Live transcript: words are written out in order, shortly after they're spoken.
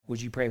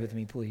Would you pray with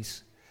me,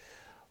 please?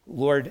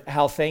 Lord,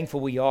 how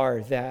thankful we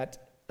are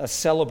that a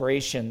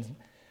celebration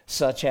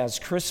such as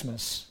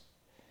Christmas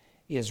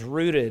is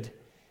rooted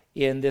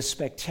in this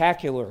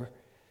spectacular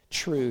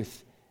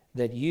truth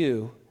that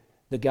you,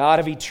 the God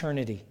of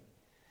eternity,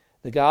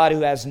 the God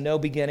who has no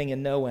beginning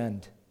and no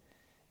end,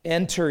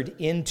 entered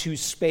into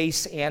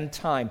space and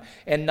time,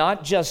 and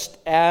not just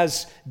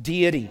as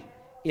deity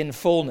in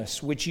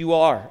fullness, which you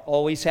are,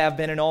 always have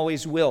been and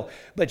always will,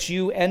 but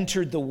you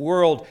entered the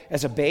world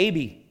as a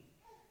baby.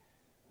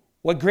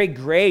 What great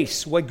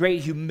grace, what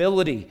great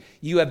humility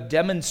you have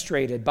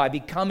demonstrated by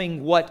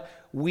becoming what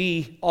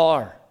we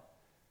are.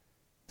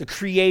 The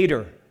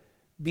Creator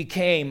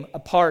became a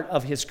part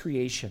of His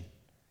creation.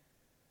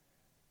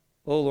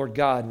 Oh, Lord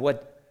God,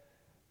 what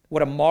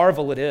a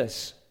marvel it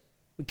is.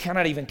 We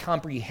cannot even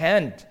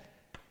comprehend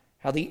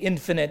how the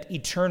infinite,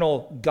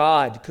 eternal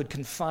God could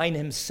confine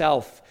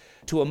Himself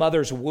to a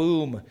mother's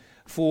womb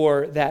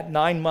for that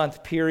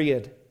 9-month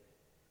period,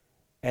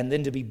 and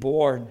then to be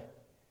born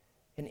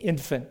an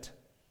infant,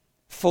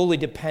 fully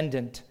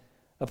dependent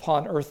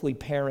upon earthly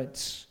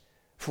parents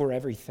for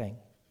everything.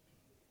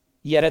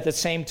 Yet at the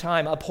same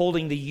time,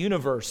 upholding the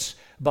universe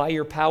by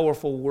your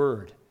powerful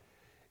word,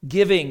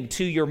 giving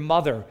to your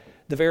mother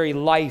the very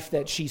life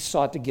that she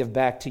sought to give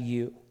back to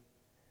you.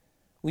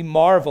 We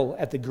marvel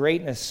at the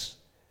greatness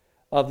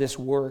of this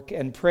work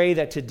and pray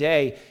that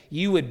today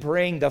you would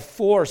bring the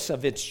force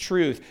of its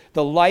truth,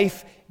 the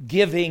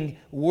life-giving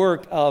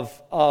work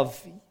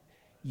of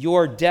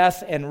your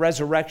death and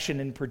resurrection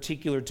in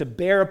particular, to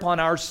bear upon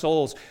our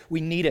souls.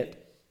 We need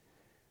it.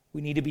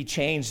 We need to be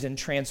changed and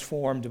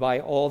transformed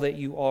by all that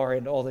you are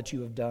and all that you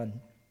have done.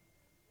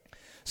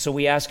 So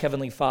we ask,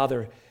 Heavenly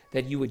Father,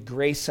 that you would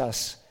grace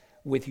us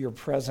with your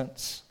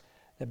presence,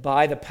 that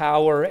by the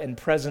power and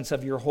presence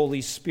of your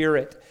Holy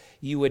Spirit,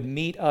 you would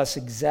meet us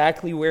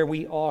exactly where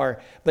we are,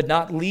 but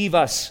not leave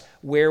us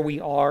where we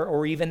are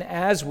or even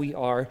as we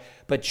are,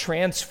 but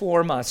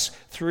transform us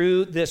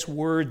through this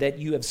word that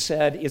you have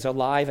said is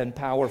alive and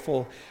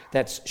powerful,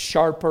 that's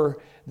sharper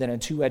than a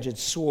two-edged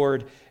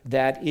sword,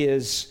 that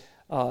is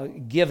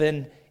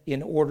given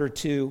in order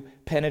to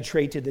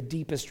penetrate to the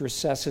deepest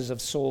recesses of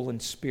soul and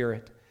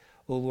spirit.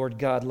 O Lord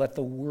God, let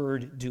the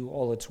word do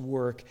all its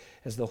work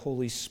as the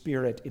Holy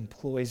Spirit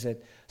employs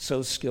it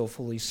so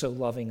skillfully, so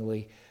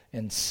lovingly,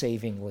 and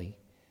savingly.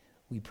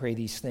 We pray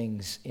these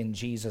things in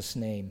Jesus'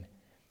 name.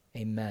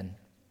 Amen.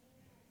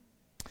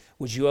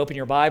 Would you open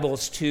your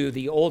Bibles to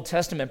the Old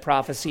Testament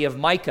prophecy of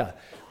Micah?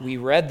 We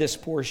read this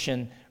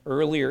portion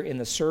earlier in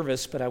the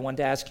service, but I want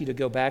to ask you to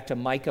go back to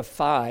Micah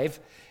 5.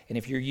 And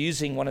if you're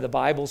using one of the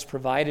Bibles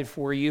provided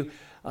for you,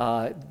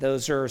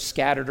 those are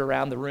scattered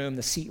around the room.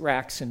 The seat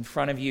racks in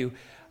front of you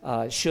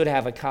should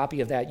have a copy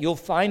of that. You'll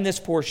find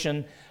this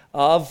portion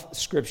of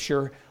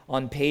Scripture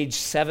on page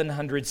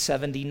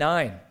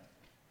 779.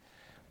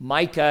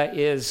 Micah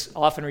is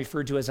often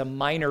referred to as a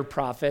minor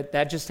prophet.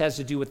 That just has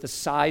to do with the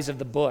size of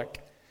the book.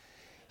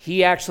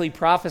 He actually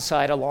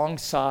prophesied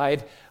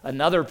alongside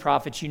another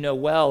prophet you know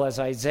well as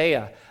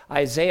Isaiah.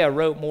 Isaiah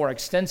wrote more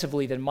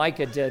extensively than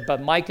Micah did,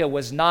 but Micah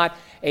was not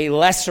a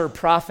lesser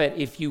prophet,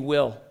 if you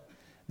will,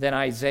 than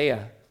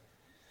Isaiah.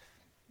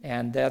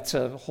 And that's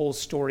a whole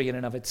story in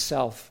and of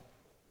itself.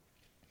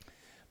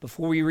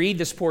 Before we read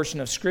this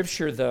portion of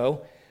Scripture,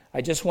 though, I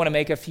just want to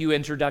make a few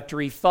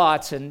introductory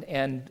thoughts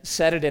and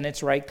set it in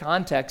its right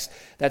context.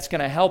 That's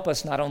going to help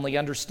us not only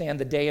understand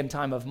the day and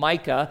time of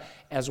Micah,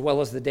 as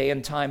well as the day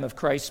and time of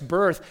Christ's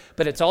birth,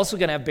 but it's also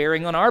going to have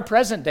bearing on our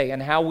present day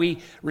and how we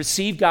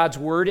receive God's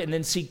word and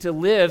then seek to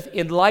live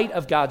in light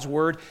of God's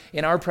word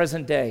in our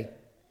present day.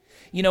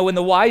 You know, when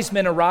the wise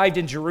men arrived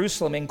in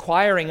Jerusalem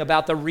inquiring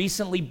about the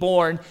recently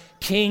born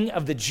King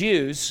of the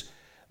Jews,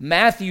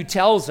 Matthew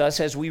tells us,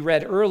 as we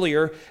read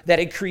earlier, that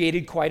it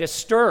created quite a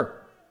stir.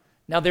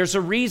 Now, there's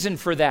a reason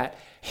for that.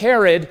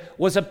 Herod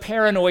was a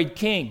paranoid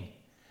king.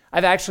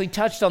 I've actually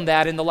touched on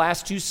that in the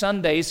last 2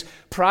 Sundays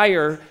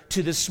prior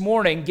to this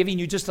morning, giving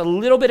you just a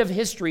little bit of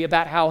history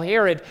about how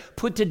Herod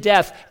put to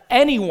death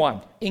anyone,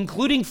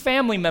 including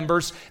family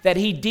members, that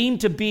he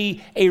deemed to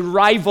be a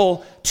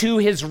rival to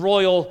his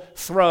royal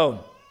throne.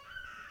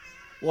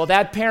 Well,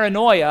 that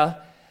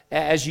paranoia,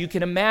 as you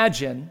can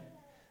imagine,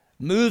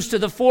 moves to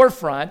the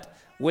forefront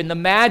when the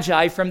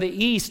Magi from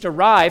the east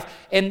arrive,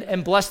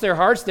 and bless their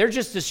hearts, they're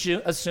just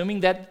assuming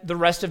that the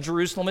rest of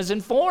Jerusalem is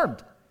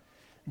informed,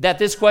 that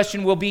this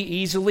question will be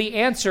easily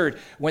answered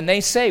when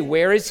they say,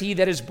 "Where is he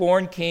that is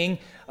born King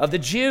of the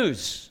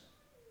Jews?"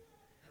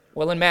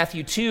 Well, in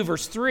Matthew 2,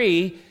 verse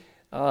 3,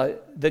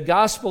 the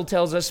gospel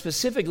tells us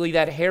specifically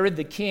that Herod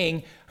the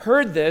king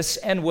heard this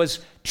and was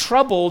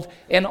troubled,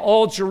 and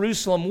all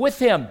Jerusalem with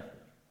him.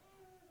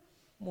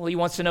 Well, he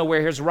wants to know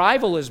where his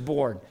rival is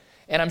born.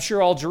 And I'm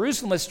sure all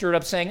Jerusalem is stirred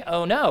up saying,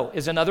 "Oh no,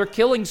 is another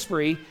killing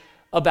spree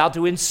about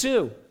to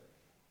ensue?"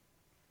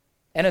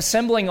 And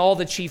assembling all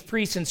the chief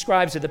priests and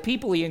scribes of the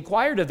people, he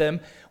inquired of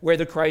them where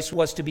the Christ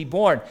was to be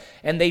born.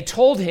 And they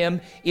told him,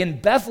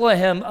 "In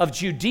Bethlehem of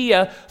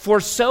Judea, for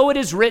so it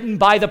is written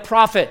by the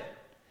prophet,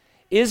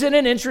 Isn't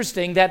it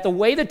interesting that the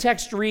way the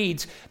text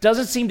reads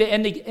doesn't seem to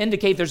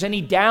indicate there's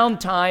any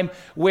downtime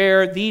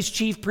where these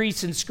chief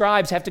priests and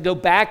scribes have to go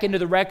back into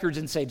the records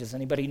and say, does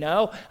anybody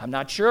know? I'm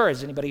not sure.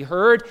 Has anybody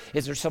heard?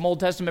 Is there some Old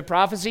Testament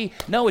prophecy?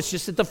 No, it's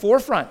just at the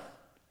forefront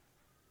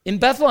in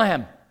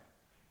Bethlehem.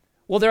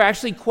 Well, they're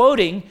actually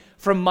quoting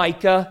from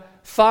Micah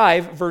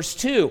 5, verse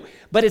 2.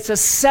 But it's a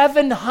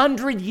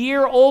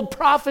 700-year-old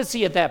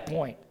prophecy at that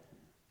point.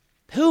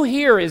 Who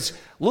here is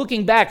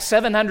looking back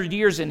 700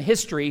 years in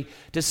history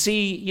to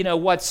see,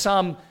 what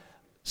some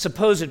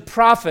supposed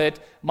prophet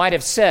might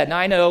have said? Now,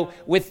 I know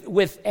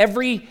with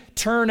every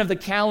turn of the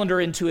calendar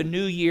into a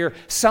new year,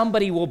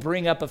 somebody will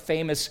bring up a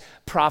famous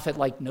prophet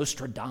like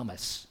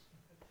Nostradamus.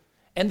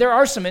 And there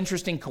are some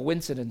interesting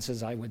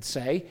coincidences, I would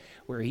say,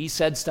 where he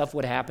said stuff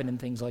would happen and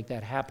things like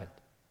that happened.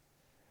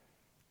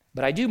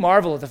 But I do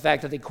marvel at the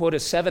fact that they quote a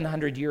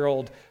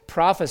 700-year-old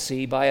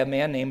prophecy by a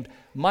man named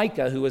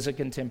Micah, who was a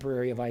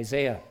contemporary of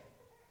Isaiah.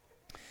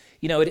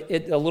 A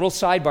little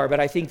sidebar, but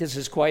I think this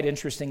is quite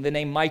interesting. The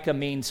name Micah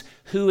means,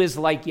 who is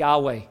like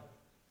Yahweh?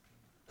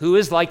 Who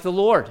is like the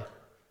Lord?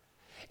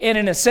 And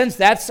in a sense,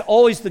 that's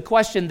always the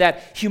question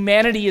that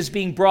humanity is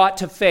being brought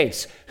to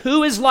face.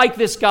 Who is like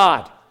this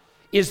God?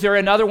 Is there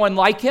another one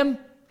like him?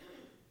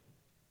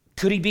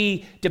 Could he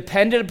be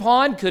depended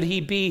upon? Could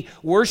he be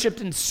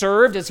worshiped and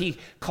served as he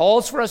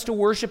calls for us to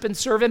worship and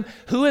serve him?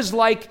 Who is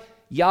like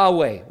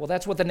Yahweh? Well,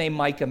 that's what the name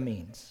Micah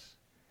means.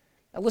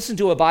 Now listen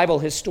to a Bible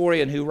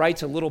historian who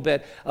writes a little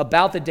bit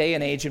about the day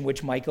and age in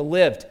which Micah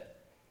lived.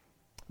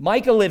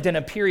 Micah lived in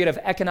a period of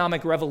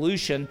economic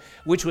revolution,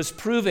 which was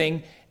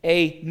proving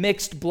a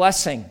mixed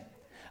blessing.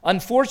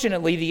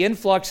 Unfortunately, the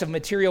influx of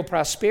material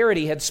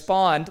prosperity had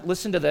spawned,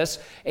 listen to this,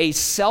 a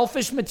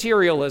selfish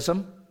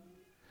materialism,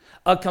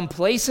 a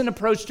complacent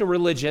approach to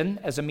religion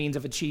as a means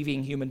of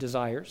achieving human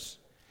desires,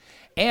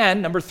 and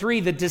number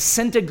 3, the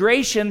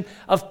disintegration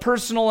of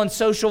personal and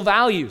social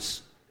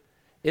values.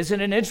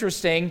 Isn't it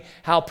interesting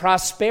how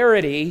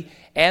prosperity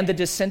and the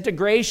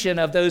disintegration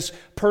of those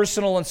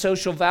personal and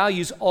social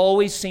values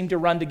always seem to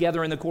run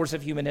together in the course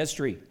of human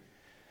history?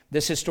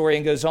 This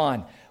historian goes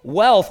on.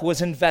 Wealth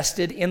was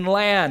invested in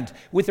land,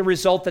 with the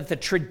result that the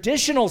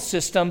traditional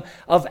system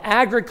of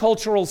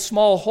agricultural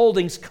small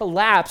holdings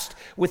collapsed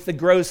with the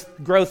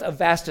growth of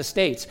vast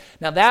estates.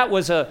 Now that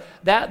was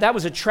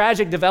a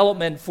tragic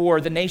development for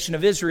the nation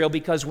of Israel,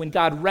 because when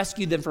God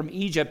rescued them from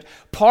Egypt,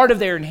 part of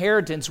their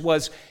inheritance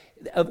was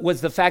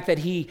the fact that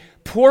he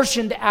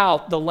portioned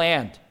out the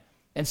land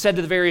and said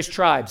to the various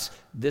tribes,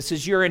 this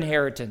is your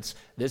inheritance,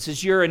 this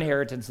is your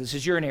inheritance, this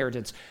is your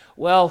inheritance.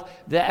 Well,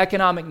 the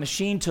economic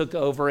machine took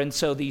over, and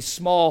so these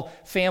small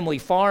family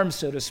farms,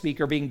 so to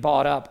speak, are being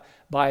bought up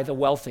by the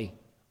wealthy.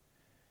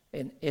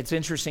 And it's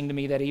interesting to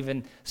me that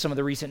even some of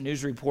the recent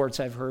news reports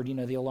I've heard,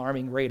 the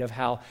alarming rate of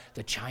how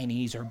the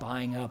Chinese are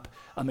buying up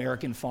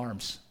American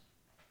farms.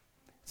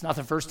 It's not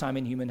the first time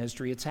in human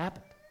history it's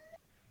happened.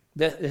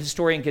 The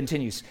historian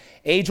continues,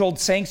 age-old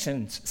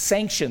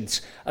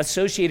sanctions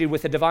associated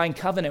with the divine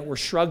covenant were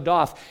shrugged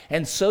off,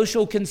 and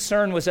social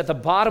concern was at the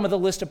bottom of the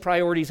list of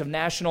priorities of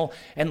national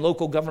and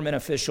local government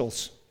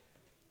officials.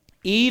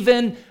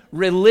 Even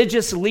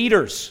religious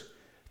leaders,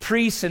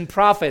 priests and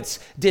prophets,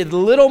 did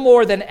little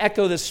more than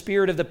echo the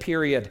spirit of the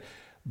period,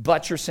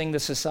 buttressing the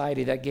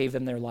society that gave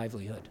them their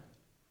livelihood.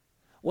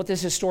 What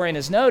this historian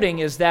is noting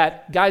is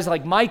that guys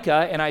like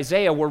Micah and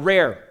Isaiah were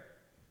rare.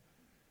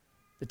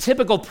 The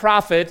typical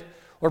prophet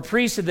or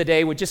priest of the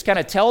day would just kind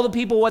of tell the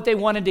people what they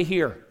wanted to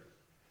hear.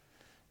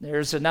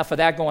 There's enough of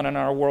that going on in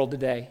our world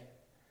today,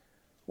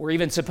 where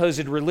even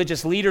supposed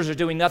religious leaders are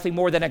doing nothing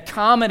more than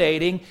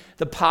accommodating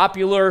the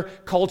popular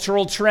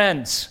cultural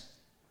trends.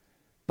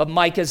 But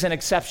Micah's an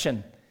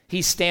exception.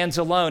 He stands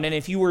alone. And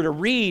if you were to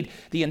read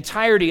the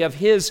entirety of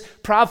his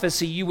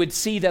prophecy, you would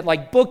see that,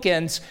 like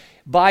bookends,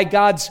 by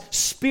God's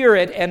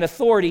Spirit and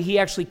authority, he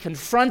actually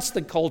confronts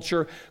the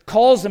culture,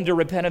 calls them to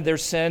repent of their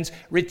sins,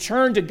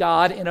 return to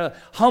God in a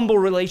humble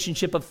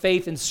relationship of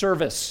faith and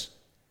service.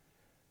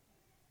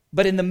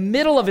 But in the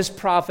middle of his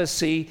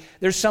prophecy,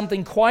 there's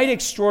something quite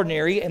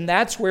extraordinary, and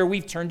that's where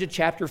we've turned to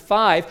chapter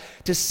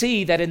 5 to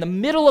see that in the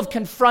middle of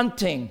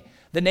confronting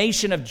the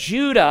nation of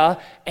Judah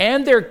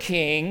and their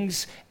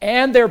kings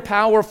and their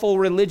powerful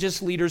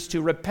religious leaders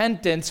to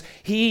repentance,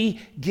 he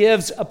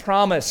gives a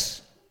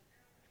promise.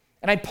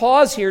 And I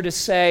pause here to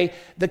say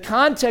the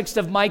context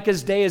of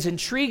Micah's day is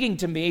intriguing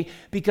to me,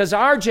 because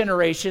our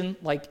generation,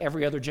 like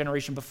every other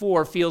generation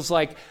before, feels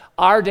like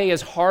our day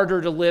is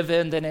harder to live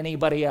in than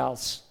anybody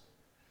else.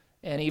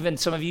 And even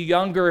some of you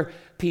younger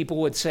people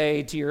would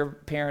say to your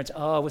parents,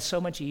 oh, it was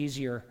so much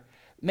easier.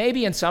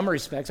 Maybe in some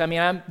respects. I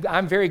mean,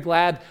 I'm very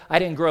glad I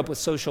didn't grow up with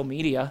social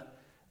media.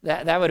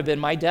 That would have been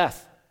my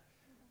death.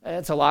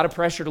 It's a lot of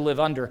pressure to live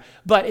under.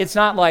 But it's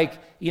not like,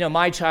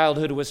 my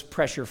childhood was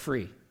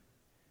pressure-free.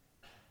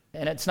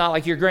 And it's not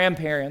like your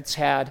grandparents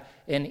had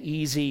an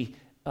easy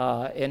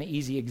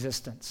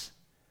existence.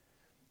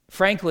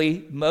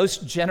 Frankly,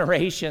 most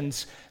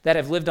generations that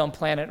have lived on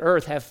planet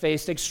Earth have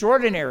faced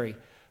extraordinary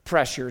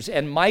pressures.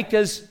 And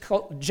Micah's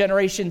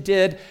generation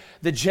did.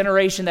 The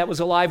generation that was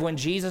alive when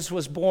Jesus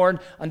was born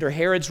under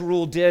Herod's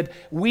rule did.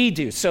 We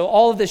do. So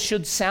all of this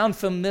should sound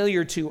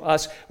familiar to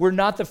us. We're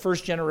not the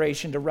first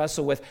generation to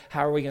wrestle with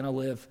how are we going to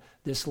live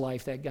this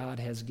life that God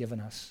has given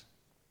us.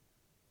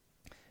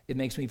 It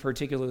makes me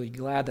particularly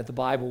glad that the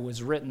Bible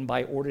was written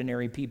by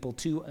ordinary people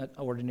to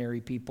ordinary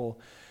people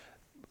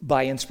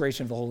by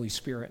inspiration of the Holy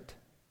Spirit.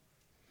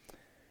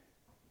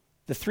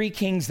 The three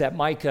kings that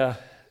Micah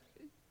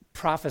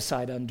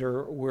prophesied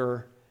under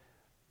were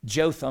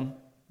Jotham,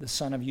 the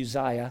son of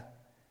Uzziah,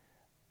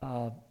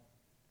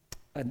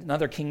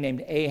 another king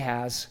named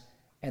Ahaz,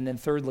 and then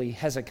thirdly,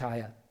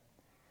 Hezekiah.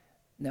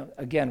 Now,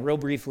 again, real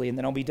briefly, and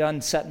then I'll be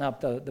done setting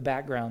up the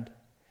background.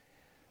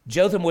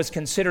 Jotham was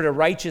considered a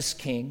righteous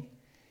king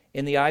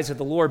in the eyes of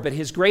the Lord, but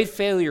his great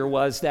failure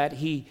was that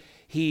he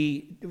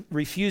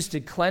refused to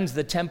cleanse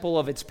the temple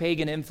of its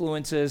pagan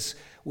influences,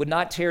 would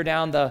not tear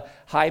down the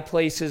high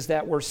places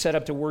that were set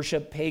up to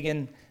worship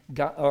pagan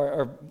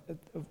or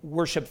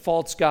worship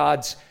false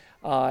gods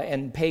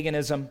and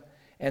paganism,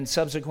 and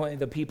subsequently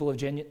the people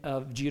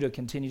of Judah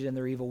continued in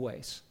their evil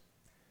ways.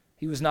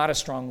 He was not a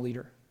strong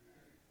leader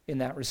in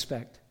that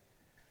respect.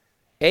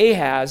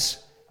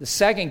 Ahaz, the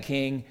second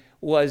king,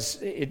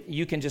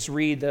 you can just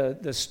read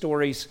the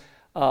stories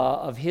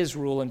of his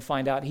rule and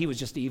find out he was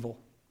just evil,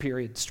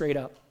 period, straight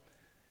up.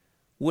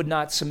 Would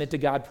not submit to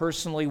God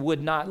personally,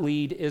 would not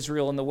lead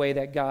Israel in the way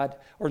that God,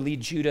 or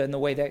lead Judah in the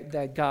way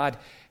that God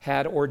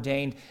had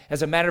ordained.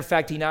 As a matter of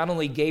fact, he not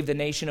only gave the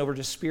nation over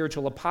to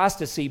spiritual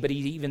apostasy, but he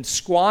even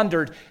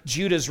squandered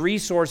Judah's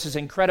resources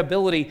and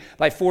credibility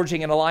by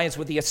forging an alliance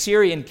with the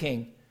Assyrian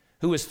king,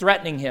 who was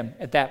threatening him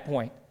at that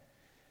point.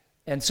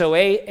 And so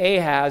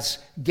Ahaz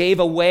gave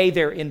away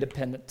their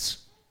independence.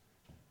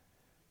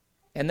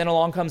 And then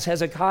along comes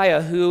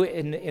Hezekiah, who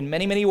in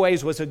many, many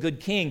ways was a good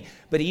king,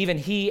 but even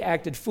he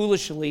acted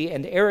foolishly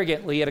and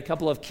arrogantly at a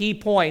couple of key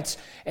points,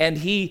 and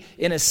he,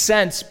 in a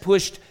sense,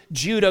 pushed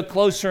Judah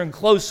closer and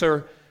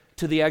closer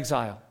to the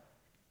exile.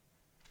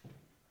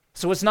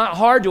 So it's not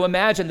hard to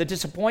imagine the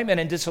disappointment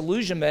and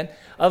disillusionment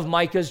of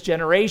Micah's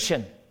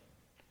generation.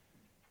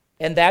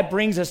 And that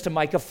brings us to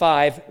Micah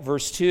 5,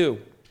 verse 2.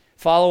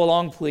 Follow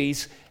along,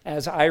 please,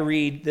 as I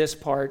read this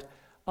part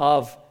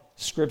of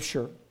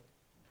Scripture.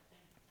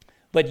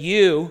 But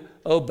you,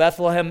 O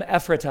Bethlehem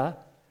Ephratah,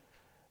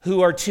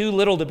 who are too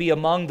little to be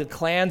among the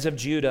clans of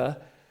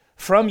Judah,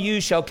 from you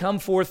shall come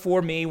forth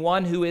for me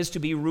one who is to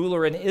be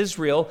ruler in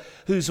Israel,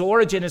 whose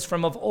origin is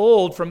from of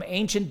old, from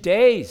ancient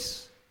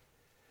days.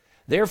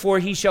 Therefore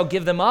he shall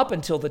give them up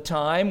until the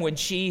time when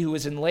she who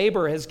is in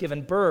labor has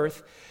given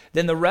birth.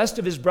 Then the rest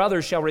of his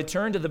brothers shall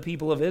return to the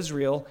people of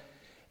Israel,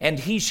 and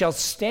he shall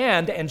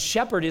stand and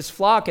shepherd his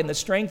flock in the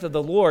strength of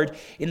the Lord,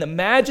 in the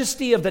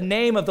majesty of the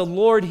name of the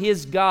Lord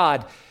his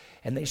God.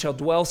 And they shall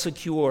dwell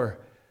secure,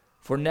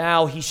 for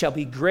now he shall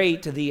be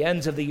great to the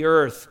ends of the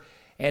earth,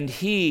 and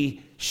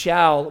he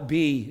shall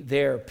be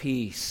their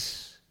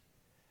peace.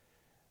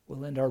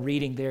 We'll end our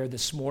reading there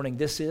this morning.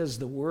 This is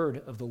the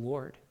word of the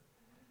Lord.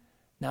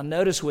 Now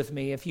notice with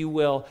me, if you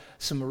will,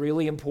 some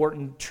really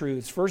important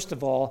truths. First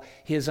of all,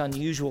 his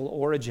unusual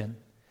origin.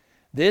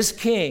 This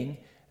king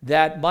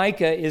that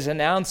Micah is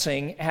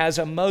announcing has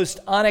a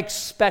most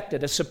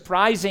unexpected, a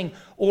surprising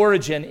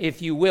origin,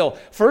 if you will.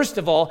 First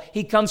of all,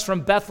 he comes from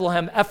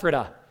Bethlehem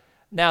Ephratah.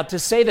 Now, to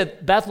say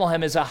that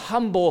Bethlehem is a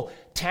humble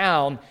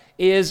town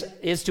is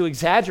to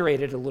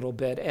exaggerate it a little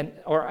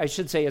bit, or I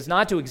should say is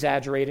not to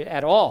exaggerate it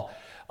at all.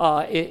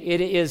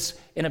 It is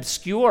an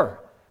obscure,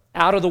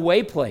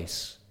 out-of-the-way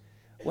place.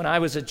 When I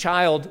was a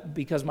child,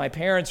 because my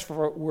parents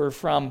were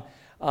from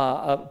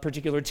a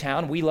particular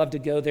town, we loved to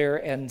go there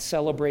and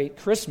celebrate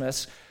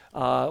Christmas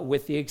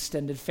with the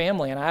extended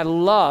family. And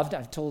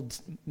I've told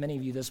many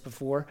of you this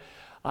before,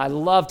 I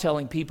love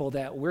telling people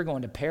that we're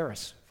going to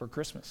Paris for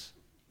Christmas.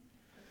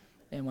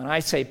 And when I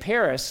say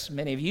Paris,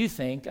 many of you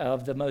think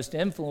of the most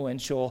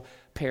influential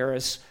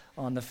Paris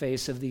on the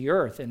face of the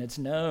earth. And it's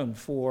known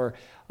for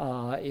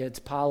its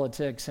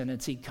politics and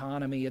its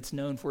economy. It's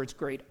known for its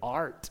great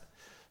art.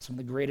 Some of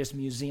the greatest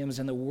museums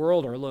in the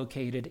world are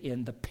located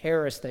in the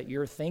Paris that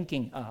you're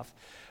thinking of.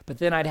 But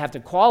then I'd have to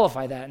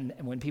qualify that, and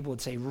when people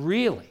would say,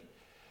 really?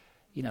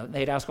 You know,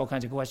 they'd ask all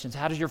kinds of questions.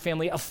 How does your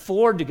family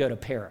afford to go to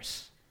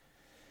Paris?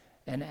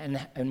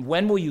 And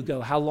when will you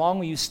go? How long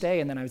will you stay?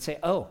 And then I would say,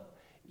 oh,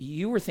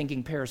 you were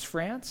thinking Paris,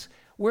 France?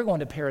 We're going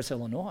to Paris,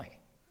 Illinois.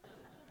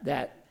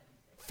 That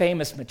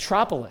famous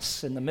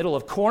metropolis in the middle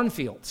of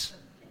cornfields.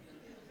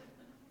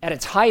 At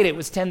its height, it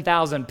was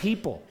 10,000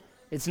 people.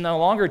 It's no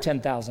longer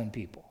 10,000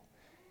 people.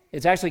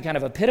 It's actually kind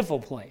of a pitiful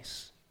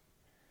place.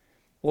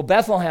 Well,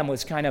 Bethlehem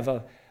was kind of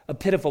a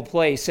pitiful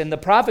place. And the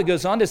prophet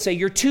goes on to say,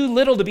 you're too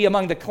little to be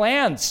among the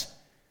clans.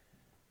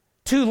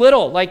 Too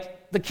little,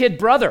 like the kid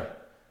brother,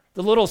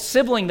 the little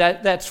sibling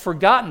that's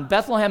forgotten.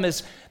 Bethlehem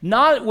is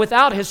not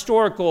without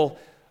historical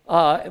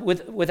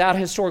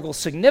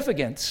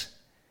significance.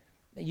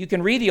 You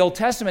can read the Old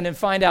Testament and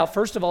find out,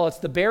 first of all, it's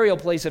the burial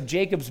place of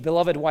Jacob's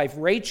beloved wife,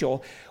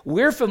 Rachel.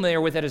 We're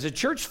familiar with it as a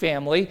church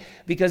family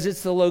because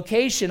it's the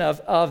location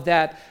of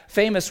that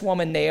famous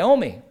woman,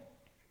 Naomi,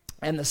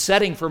 and the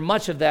setting for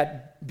much of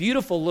that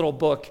beautiful little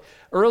book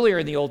earlier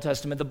in the Old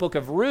Testament, the book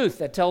of Ruth,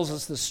 that tells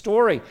us the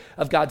story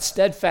of God's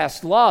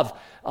steadfast love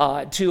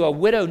to a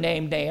widow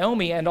named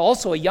Naomi and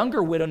also a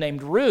younger widow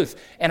named Ruth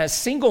and a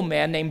single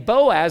man named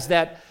Boaz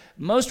that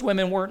most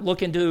women weren't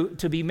looking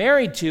to be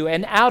married to.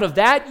 And out of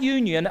that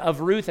union of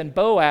Ruth and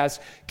Boaz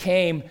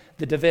came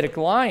the Davidic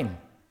line.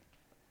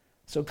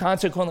 So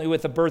consequently,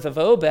 with the birth of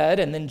Obed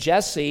and then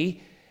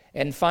Jesse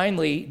and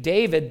finally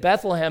David,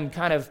 Bethlehem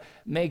kind of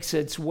makes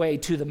its way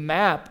to the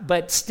map.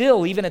 But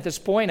still, even at this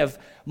point of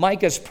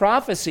Micah's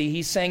prophecy,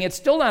 he's saying it's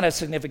still not a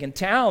significant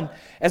town.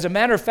 As a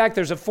matter of fact,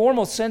 there's a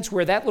formal sense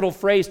where that little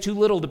phrase, too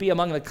little to be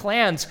among the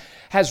clans,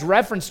 has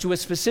reference to a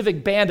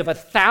specific band of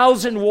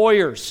 1,000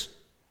 warriors.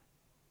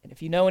 And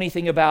if you know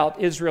anything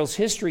about Israel's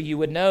history, you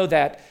would know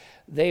that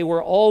they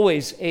were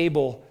always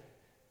able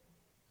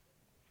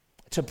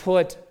to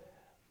put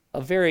a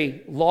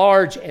very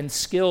large and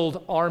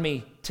skilled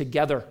army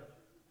together.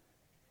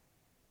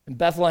 And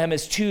Bethlehem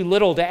is too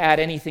little to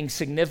add anything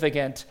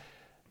significant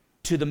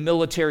to the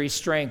military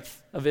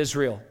strength of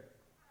Israel.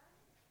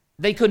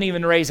 They couldn't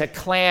even raise a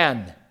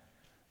clan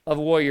of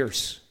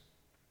warriors.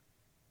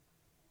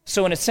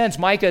 So in a sense,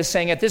 Micah is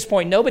saying at this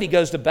point, nobody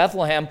goes to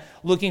Bethlehem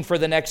looking for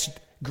the next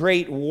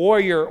great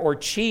warrior or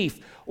chief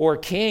or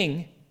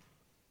king,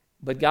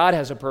 but God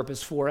has a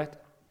purpose for it.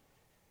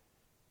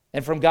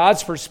 And from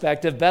God's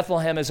perspective,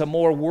 Bethlehem is a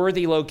more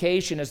worthy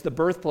location as the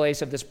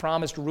birthplace of this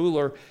promised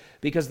ruler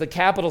because the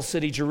capital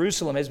city,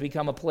 Jerusalem, has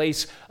become a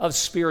place of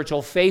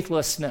spiritual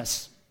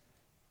faithlessness.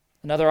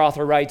 Another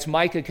author writes,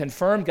 Micah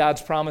confirmed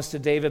God's promise to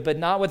David, but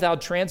not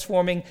without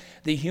transforming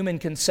the human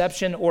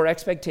conception or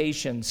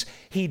expectations.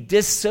 He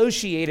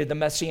dissociated the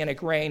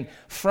messianic reign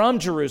from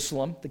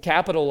Jerusalem, the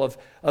capital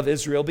of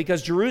Israel,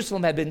 because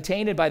Jerusalem had been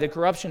tainted by the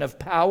corruption of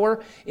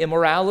power,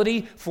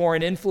 immorality,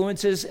 foreign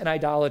influences, and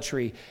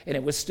idolatry. And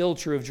it was still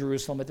true of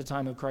Jerusalem at the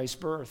time of Christ's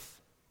birth.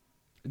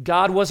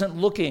 God wasn't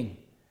looking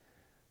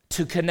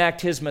to connect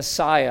his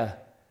Messiah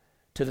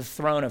to the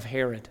throne of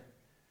Herod.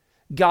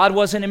 God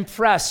wasn't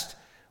impressed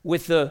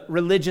with the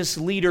religious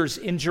leaders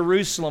in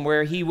Jerusalem,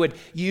 where he would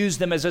use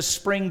them as a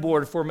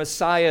springboard for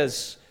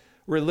Messiah's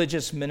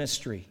religious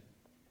ministry.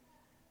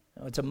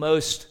 Now, it's a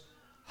most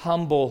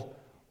humble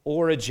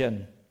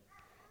origin.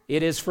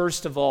 It is,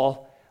 first of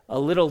all, a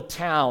little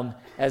town,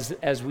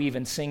 as we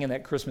even sing in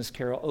that Christmas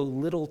carol, "O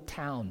little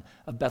town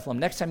of Bethlehem."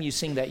 Next time you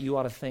sing that, you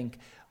ought to think,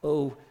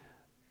 "Oh,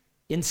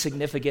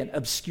 insignificant,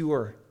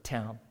 obscure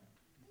town."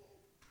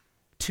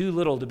 Too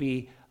little to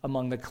be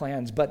among the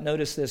clans. But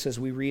notice this as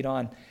we read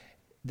on.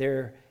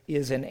 There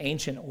is an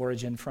ancient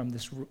origin for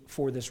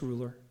this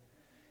ruler.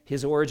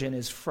 His origin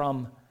is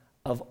from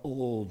of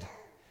old.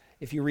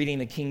 If you're reading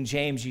the King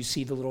James, you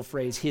see the little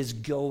phrase, his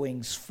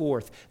goings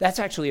forth. That's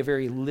actually a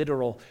very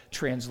literal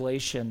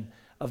translation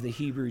of the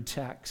Hebrew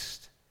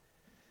text.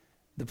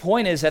 The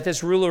point is that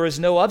this ruler is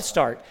no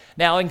upstart.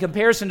 Now, in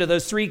comparison to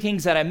those three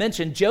kings that I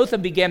mentioned,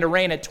 Jotham began to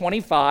reign at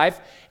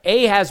 25,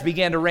 Ahaz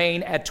began to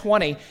reign at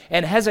 20,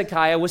 and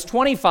Hezekiah was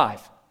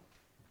 25.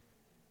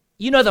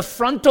 You know, the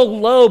frontal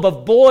lobe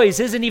of boys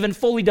isn't even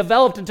fully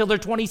developed until they're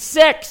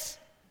 26.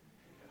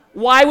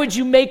 Why would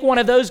you make one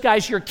of those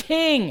guys your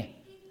king?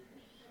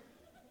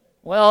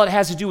 Well, it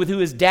has to do with who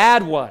his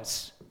dad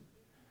was.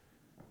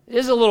 It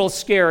is a little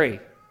scary.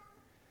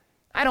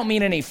 I don't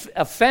mean any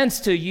offense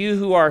to you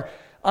who are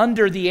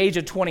under the age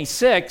of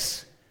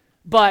 26,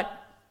 but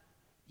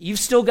you've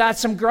still got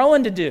some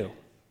growing to do.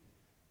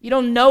 You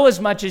don't know as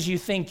much as you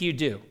think you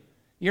do.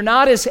 You're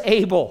not as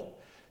able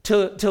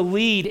to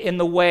lead in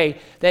the way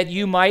that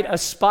you might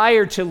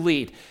aspire to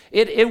lead.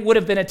 It would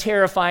have been a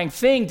terrifying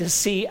thing to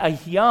see a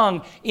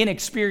young,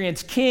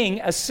 inexperienced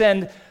king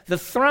ascend the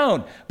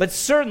throne. But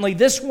certainly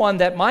this one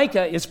that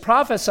Micah is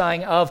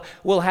prophesying of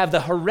will have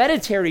the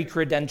hereditary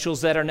credentials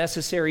that are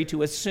necessary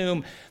to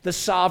assume the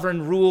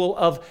sovereign rule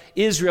of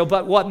Israel.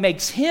 But what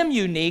makes him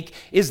unique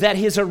is that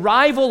his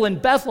arrival in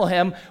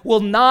Bethlehem will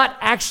not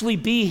actually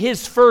be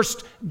his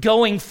first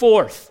going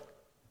forth.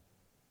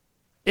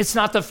 It's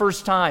not the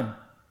first time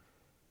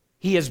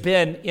he has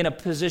been in a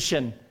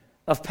position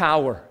of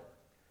power.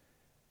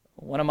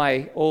 One of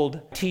my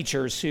old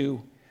teachers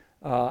who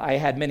I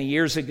had many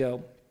years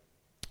ago,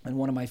 and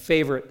one of my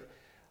favorite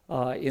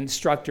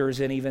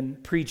instructors and even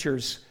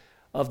preachers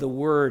of the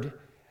Word,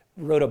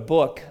 wrote a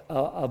book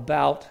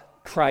about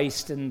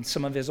Christ and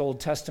some of his Old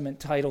Testament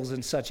titles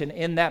and such. And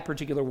in that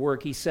particular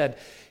work, he said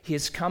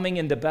his coming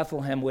into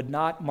Bethlehem would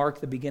not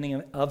mark the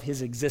beginning of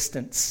his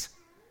existence.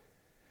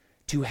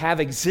 To have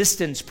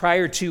existence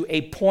prior to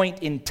a point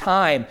in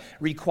time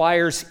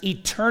requires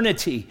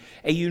eternity,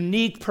 a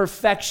unique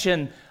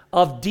perfection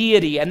of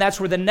deity. And that's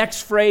where the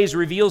next phrase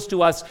reveals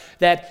to us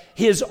that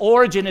his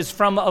origin is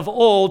from of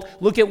old.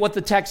 Look at what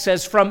the text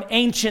says, from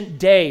ancient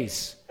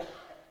days.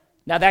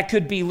 Now, that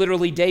could be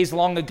literally days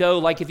long ago,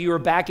 like if you were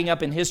backing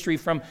up in history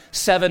from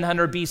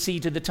 700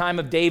 BC to the time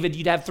of David,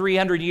 you'd have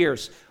 300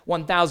 years,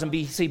 1000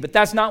 BC. But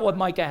that's not what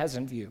Micah has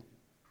in view.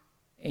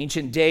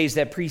 Ancient days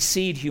that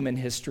precede human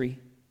history.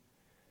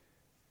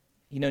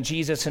 You know,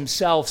 Jesus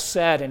himself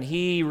said, and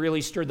he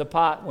really stirred the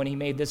pot when he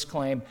made this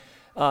claim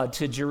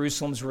to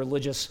Jerusalem's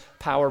religious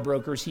power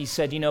brokers. He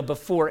said, you know,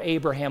 before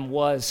Abraham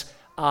was,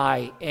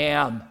 I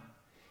am.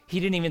 He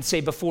didn't even say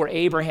before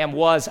Abraham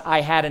was,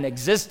 I had an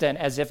existence,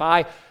 as if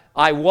I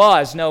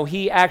was. No,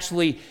 he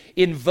actually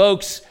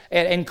invokes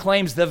and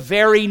claims the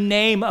very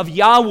name of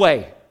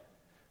Yahweh,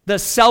 the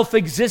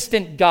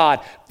self-existent God,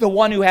 the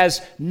one who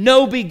has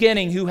no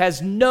beginning, who has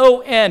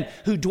no end,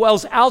 who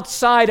dwells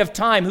outside of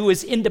time, who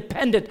is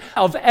independent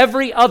of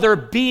every other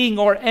being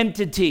or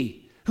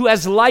entity, who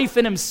has life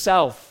in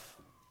himself.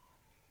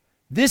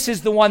 This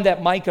is the one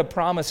that Micah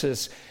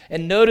promises.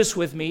 And notice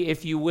with me,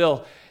 if you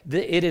will,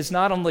 it is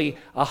not only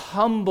a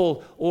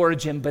humble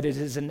origin, but it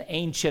is an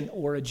ancient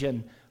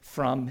origin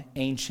from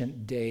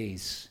ancient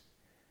days.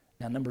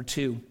 Now, number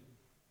 2,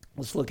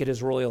 let's look at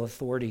his royal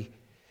authority.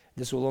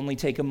 This will only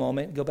take a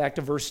moment. Go back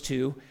to verse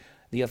 2.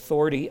 The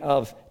authority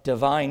of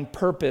divine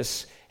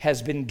purpose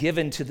has been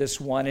given to this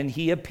one, and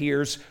he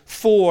appears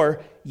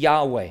for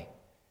Yahweh.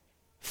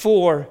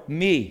 For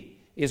me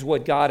is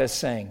what God is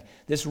saying.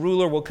 This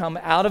ruler will come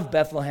out of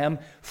Bethlehem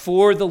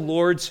for the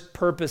Lord's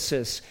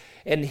purposes,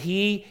 and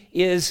he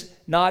is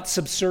not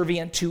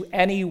subservient to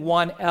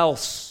anyone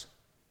else.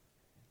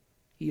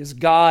 He is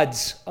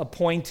God's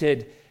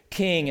appointed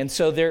king. And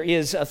so there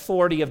is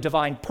authority of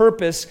divine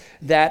purpose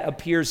that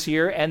appears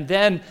here. And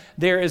then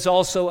there is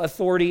also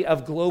authority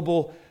of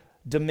global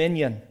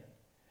dominion.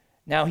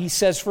 Now he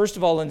says, first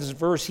of all, in this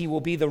verse, he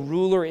will be the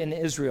ruler in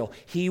Israel.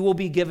 He will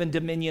be given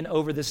dominion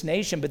over this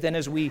nation. But then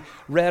as we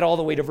read all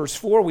the way to verse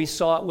 4, we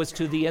saw it was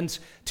to the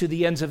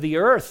ends of the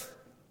earth.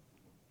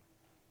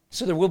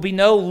 So there will be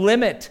no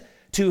limit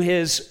to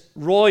his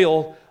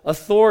royal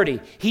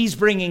authority. He's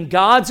bringing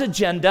God's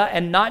agenda,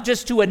 and not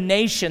just to a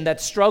nation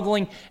that's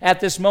struggling at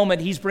this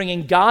moment. He's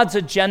bringing God's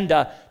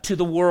agenda to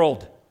the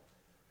world.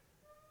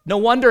 No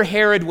wonder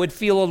Herod would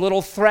feel a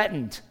little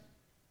threatened,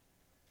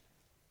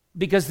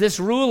 because this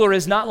ruler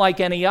is not like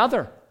any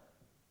other.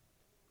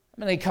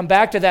 I'm going to come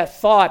back to that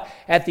thought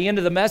at the end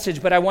of the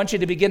message, but I want you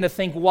to begin to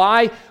think,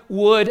 why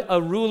would a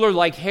ruler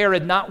like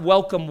Herod not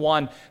welcome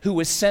one who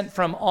was sent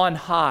from on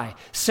high,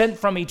 sent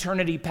from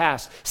eternity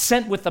past,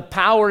 sent with the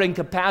power and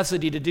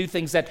capacity to do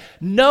things that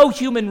no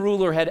human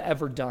ruler had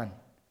ever done?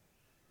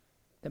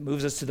 That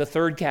moves us to the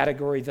third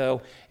category,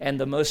 though, and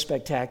the most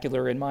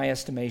spectacular, in my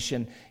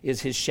estimation,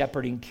 is his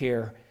shepherding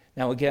care.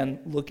 Now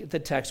again, look at the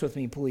text with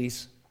me,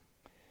 please.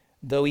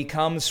 Though he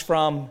comes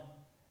from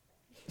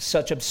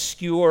such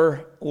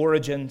obscure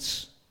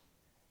origins,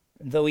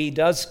 though he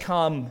does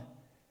come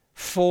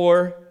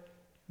for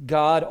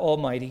God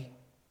Almighty,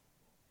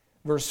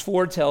 verse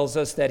 4 tells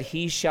us that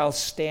he shall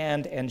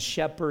stand and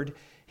shepherd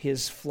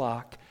his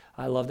flock.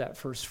 I love that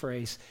first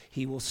phrase.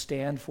 He will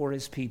stand for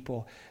his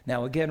people.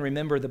 Now again,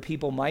 remember, the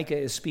people Micah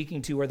is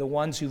speaking to are the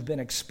ones who've been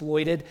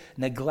exploited,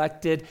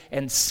 neglected,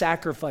 and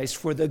sacrificed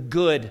for the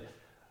good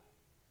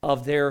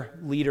of their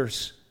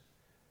leaders.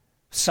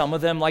 Some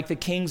of them like the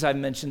kings I've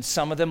mentioned,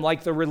 some of them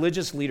like the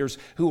religious leaders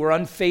who were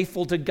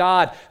unfaithful to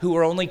God, who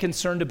were only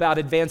concerned about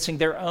advancing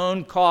their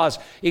own cause,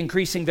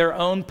 increasing their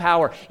own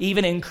power,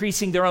 even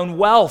increasing their own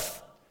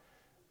wealth.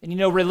 And you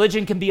know,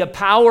 religion can be a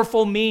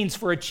powerful means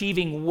for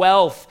achieving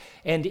wealth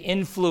and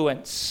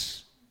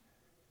influence.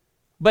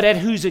 But at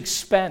whose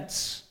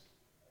expense?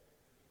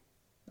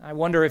 I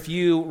wonder if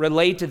you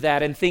relate to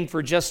that and think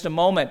for just a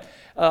moment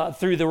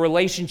through the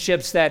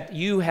relationships that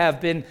you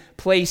have been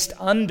placed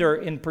under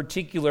in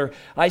particular.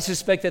 I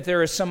suspect that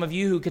there are some of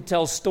you who could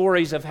tell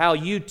stories of how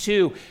you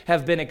too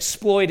have been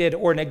exploited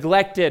or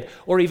neglected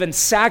or even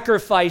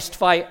sacrificed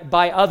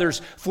by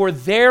others for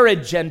their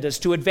agendas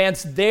to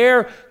advance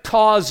their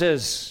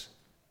causes.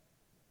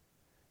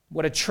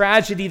 What a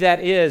tragedy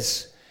that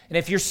is. And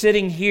if you're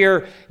sitting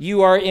here,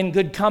 you are in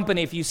good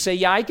company. If you say,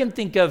 yeah, I can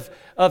think of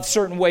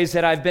certain ways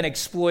that I've been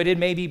exploited,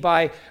 maybe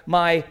by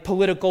my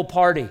political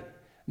party,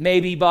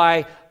 maybe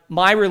by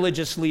my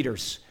religious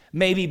leaders,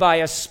 maybe by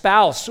a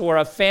spouse or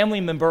a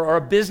family member or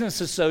a business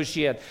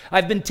associate.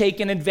 I've been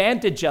taken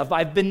advantage of.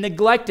 I've been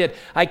neglected.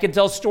 I can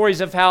tell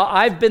stories of how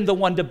I've been the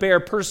one to bear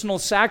personal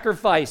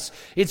sacrifice.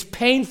 It's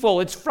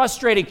painful. It's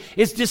frustrating.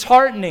 It's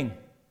disheartening.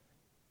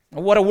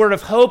 What a word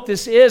of hope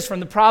this is from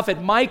the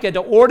prophet Micah to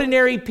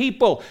ordinary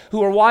people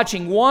who are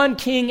watching one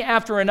king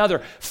after another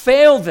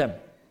fail them.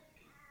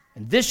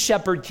 And this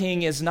shepherd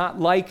king is not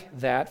like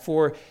that,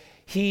 for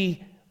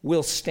he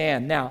will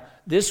stand. Now,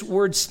 this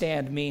word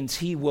stand means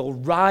he will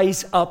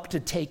rise up to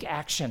take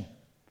action.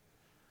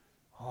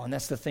 Oh, and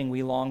that's the thing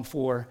we long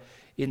for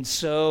in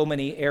so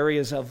many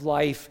areas of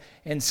life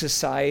and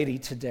society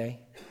today.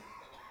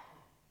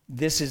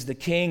 This is the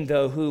king,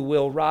 though, who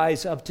will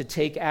rise up to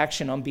take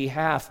action on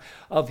behalf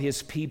of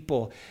his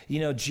people.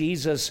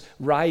 Jesus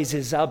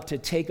rises up to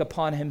take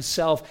upon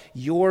himself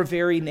your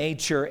very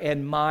nature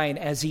and mine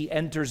as he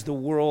enters the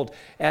world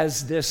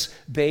as this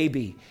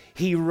baby.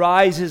 He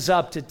rises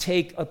up to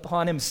take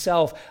upon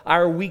himself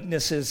our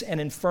weaknesses and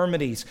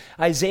infirmities.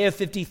 Isaiah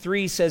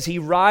 53 says he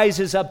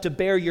rises up to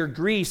bear your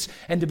griefs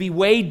and to be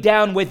weighed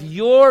down with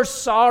your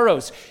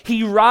sorrows.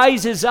 He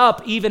rises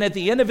up even at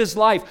the end of his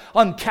life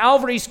on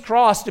Calvary's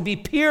cross to be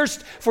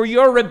pierced for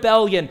your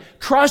rebellion,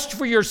 crushed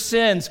for your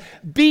sins,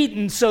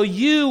 beaten so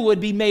you would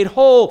be made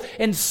whole,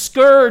 and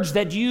scourged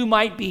that you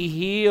might be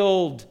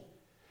healed.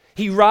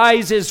 He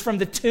rises from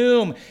the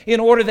tomb in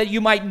order that you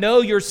might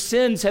know your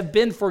sins have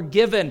been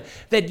forgiven,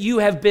 that you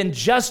have been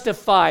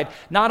justified,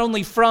 not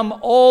only from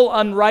all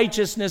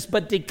unrighteousness,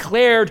 but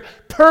declared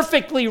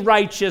perfectly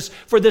righteous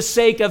for the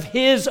sake of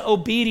his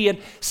obedient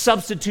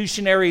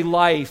substitutionary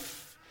life.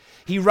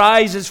 He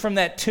rises from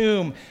that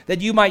tomb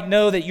that you might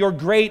know that your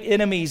great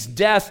enemies,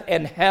 death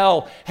and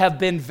hell, have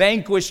been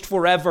vanquished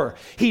forever.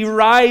 He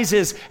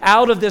rises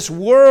out of this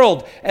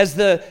world, as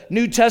the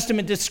New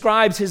Testament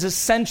describes his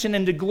ascension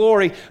into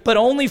glory, but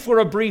only for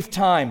a brief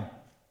time.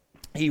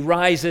 He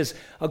rises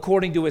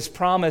according to his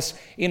promise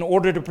in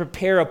order to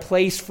prepare a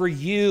place for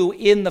you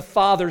in the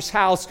Father's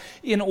house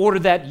in order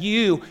that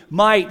you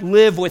might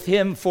live with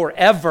him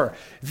forever.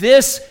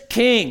 This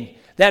king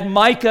that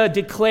Micah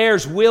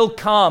declares will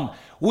come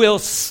will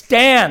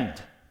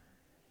stand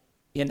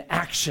in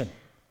action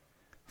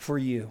for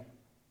you.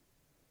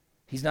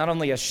 He's not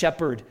only a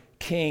shepherd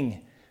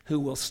king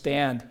who will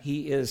stand,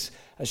 he is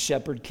a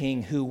shepherd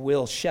king who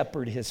will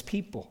shepherd his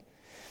people.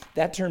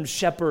 That term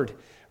shepherd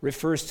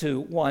refers to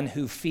one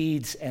who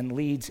feeds and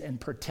leads and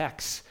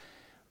protects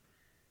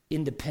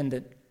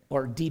independent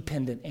or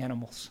dependent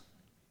animals.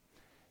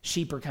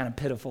 Sheep are kind of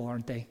pitiful,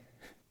 aren't they?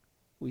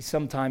 We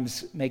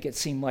sometimes make it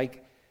seem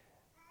like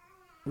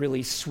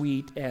really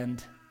sweet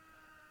and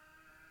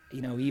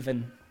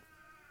even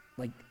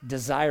like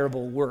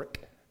desirable work.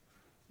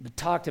 But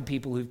talk to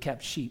people who've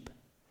kept sheep.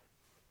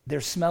 They're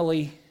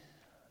smelly,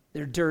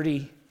 they're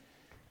dirty,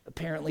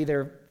 apparently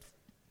they're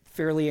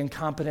fairly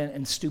incompetent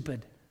and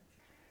stupid.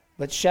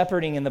 But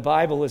shepherding in the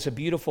Bible is a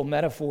beautiful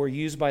metaphor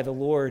used by the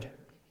Lord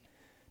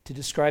to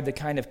describe the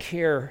kind of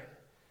care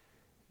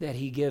that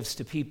he gives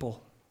to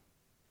people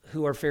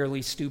who are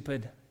fairly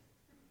stupid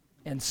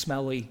and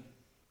smelly,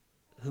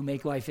 who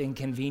make life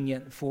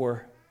inconvenient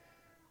for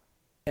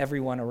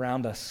everyone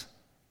around us.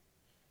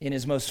 In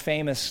his most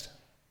famous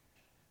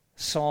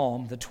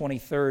psalm, the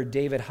 23rd,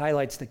 David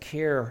highlights the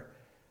care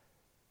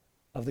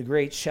of the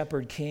great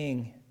shepherd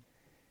king.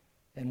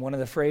 And one of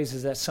the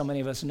phrases that so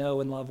many of us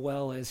know and love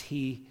well is,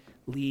 he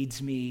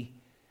leads me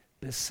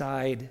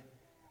beside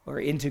or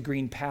into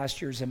green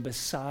pastures and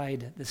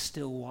beside the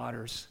still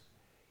waters.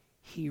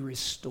 He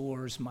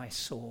restores my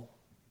soul.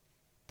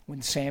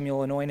 When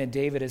Samuel anointed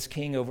David as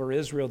king over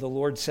Israel, the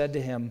Lord said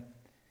to him,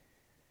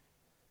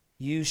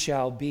 you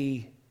shall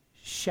be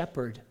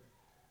shepherd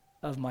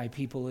of my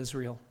people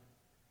Israel.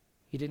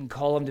 He didn't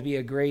call him to be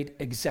a great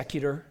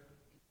executor.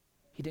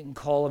 He didn't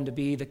call him to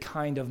be the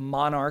kind of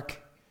monarch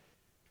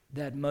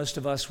that most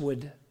of us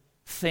would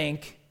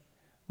think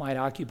might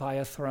occupy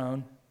a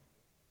throne.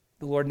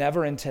 The Lord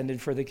never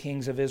intended for the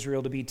kings of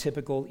Israel to be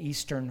typical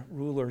Eastern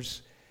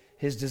rulers.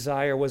 His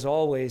desire was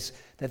always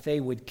that they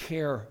would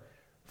care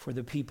for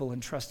the people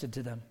entrusted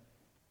to them,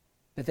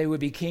 that they would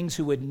be kings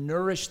who would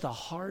nourish the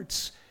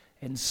hearts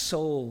and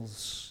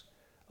souls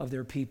of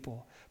their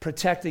people,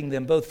 protecting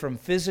them both from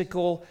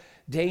physical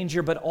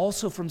danger but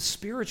also from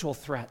spiritual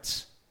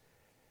threats.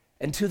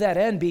 And to that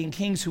end, being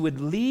kings who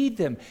would lead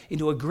them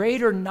into a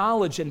greater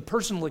knowledge and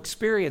personal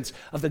experience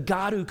of the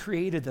God who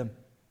created them.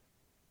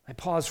 I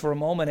pause for a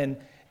moment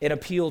and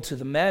appeal to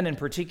the men in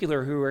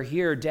particular who are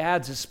here,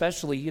 dads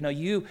especially.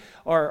 You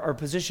are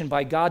positioned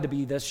by God to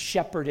be the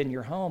shepherd in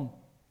your home.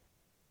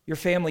 Your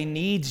family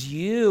needs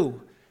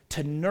you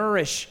to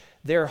nourish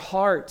their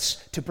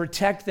hearts, to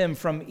protect them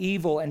from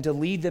evil, and to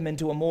lead them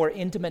into a more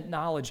intimate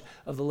knowledge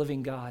of the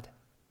living God.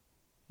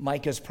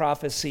 Micah's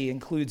prophecy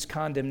includes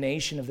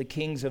condemnation of the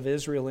kings of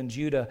Israel and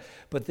Judah,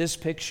 but this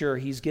picture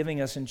he's giving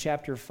us in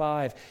chapter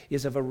 5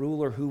 is of a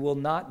ruler who will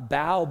not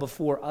bow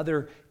before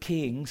other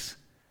kings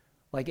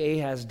like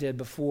Ahaz did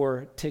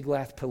before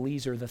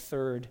Tiglath-Pileser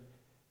III,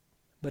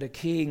 but a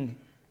king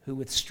who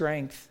with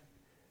strength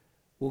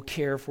will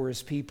care for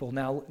his people.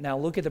 Now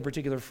look at the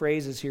particular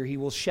phrases here. He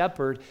will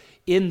shepherd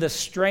in the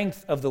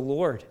strength of the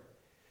Lord.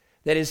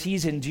 That is,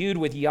 he's endued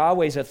with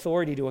Yahweh's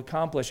authority to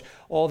accomplish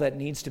all that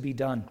needs to be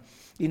done.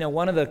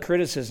 One of the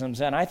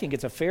criticisms, and I think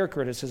it's a fair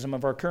criticism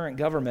of our current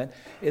government,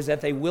 is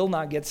that they will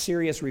not get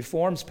serious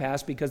reforms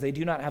passed because they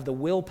do not have the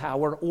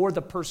willpower or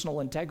the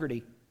personal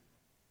integrity.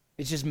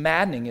 It's just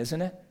maddening,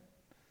 isn't it?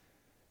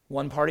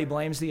 One party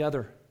blames the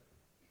other.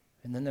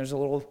 And then there's a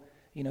little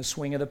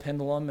swing of the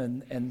pendulum,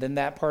 and then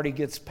that party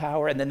gets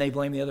power, and then they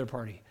blame the other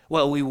party.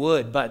 Well, we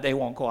would, but they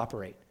won't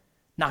cooperate.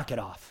 Knock it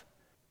off.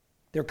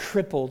 They're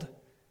crippled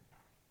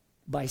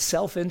by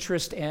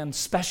self-interest and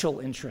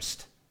special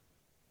interest.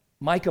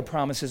 Micah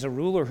promises a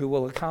ruler who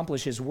will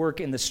accomplish his work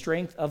in the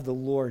strength of the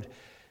Lord.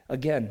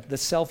 Again, the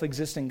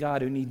self-existent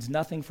God who needs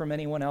nothing from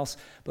anyone else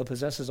but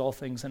possesses all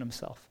things in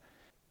himself.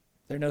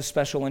 There are no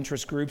special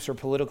interest groups or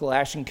political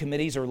action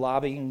committees or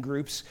lobbying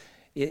groups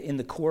in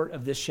the court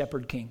of this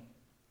shepherd king.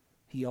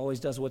 He always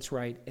does what's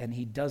right, and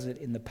he does it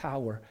in the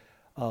power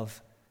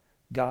of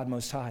God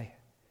Most High.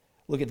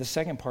 Look at the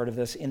second part of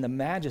this, in the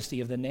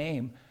majesty of the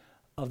name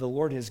of the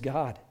Lord his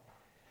God.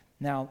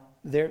 Now,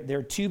 there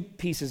are two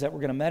pieces that we're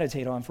going to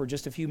meditate on for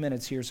just a few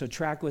minutes here, so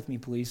track with me,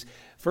 please.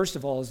 First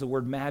of all is the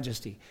word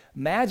majesty.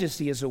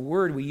 Majesty is a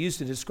word we use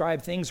to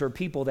describe things or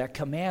people that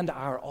command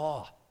our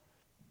awe.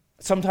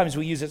 Sometimes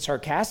we use it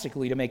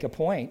sarcastically to make a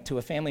point to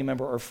a family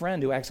member or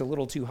friend who acts a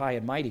little too high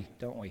and mighty,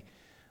 don't we?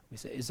 We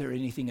say, is there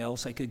anything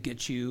else I could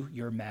get you,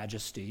 your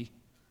majesty?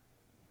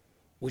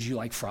 Would you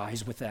like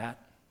fries with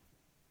that?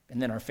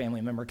 And then our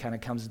family member kind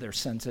of comes to their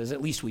senses,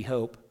 at least we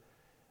hope.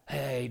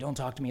 Hey, don't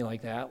talk to me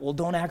like that. Well,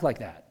 don't act like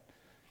that.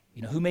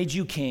 You know, who made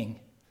you king?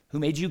 Who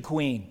made you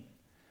queen?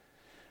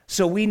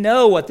 So we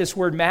know what this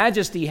word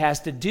majesty has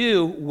to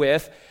do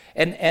with,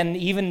 and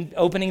even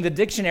opening the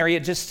dictionary,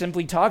 it just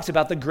simply talks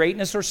about the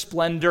greatness or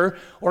splendor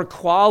or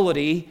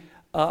quality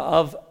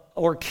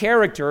or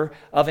character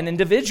of an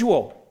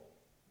individual.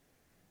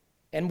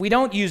 And we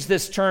don't use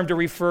this term to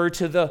refer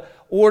to the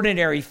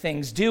ordinary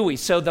things, do we?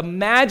 So the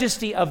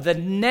majesty of the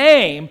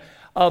name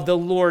of the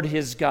Lord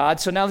his God.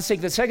 So now let's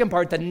take the second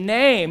part, the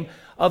name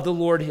of the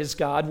Lord his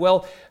God.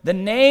 Well, the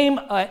name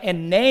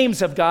and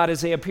names of God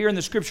as they appear in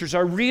the scriptures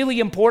are really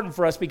important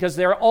for us because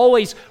they're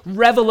always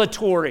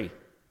revelatory.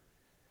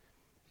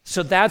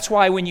 So that's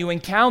why when you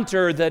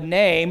encounter the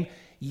name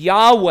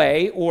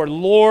Yahweh or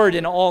Lord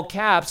in all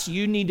caps,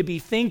 you need to be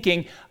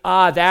thinking,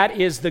 that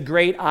is the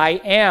great I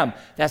am.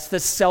 That's the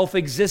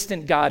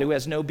self-existent God who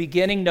has no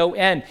beginning, no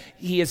end.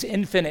 He is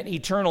infinite,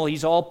 eternal.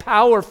 He's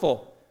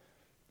all-powerful.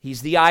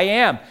 He's the I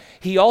am.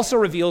 He also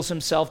reveals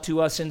himself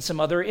to us in some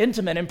other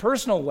intimate and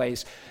personal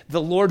ways.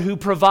 The Lord who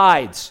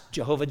provides,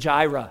 Jehovah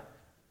Jireh.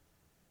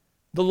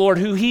 The Lord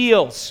who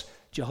heals,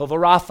 Jehovah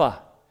Rapha.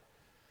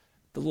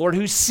 The Lord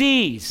who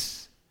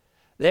sees.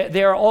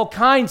 There are all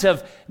kinds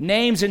of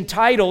names and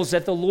titles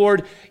that the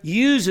Lord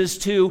uses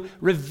to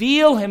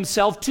reveal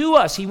himself to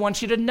us. He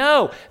wants you to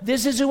know,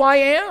 this is who I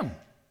am.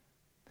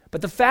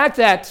 But the fact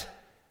that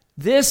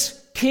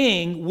this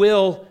king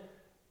will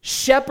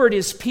shepherd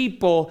his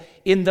people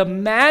in the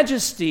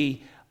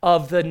majesty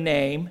of the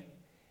name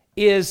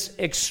is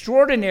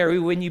extraordinary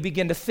when you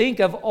begin to think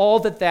of all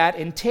that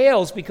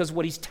entails, because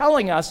what he's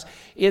telling us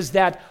is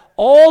that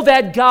all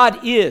that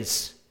God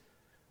is,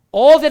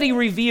 all that he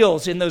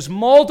reveals in those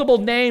multiple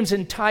names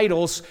and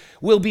titles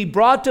will be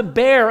brought to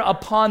bear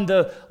upon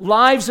the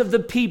lives of the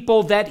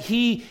people that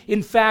he,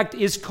 in fact,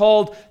 is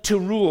called to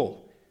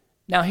rule.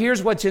 Now,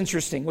 here's what's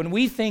interesting. When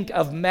we think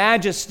of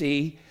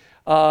majesty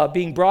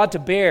being brought to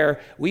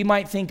bear, we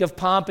might think of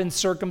pomp and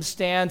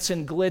circumstance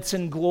and glitz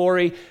and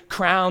glory,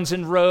 crowns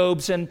and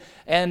robes and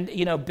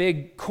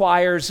big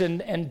choirs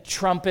and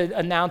trumpet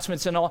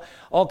announcements and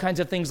all kinds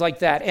of things like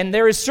that. And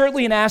there is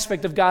certainly an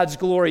aspect of God's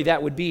glory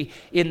that would be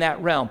in that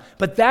realm.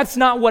 But that's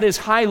not what is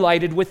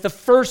highlighted with the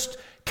first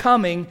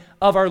coming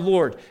of our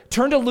Lord.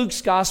 Turn to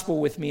Luke's gospel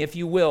with me, if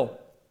you will.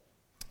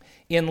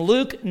 In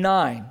Luke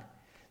 9,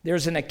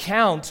 there's an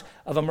account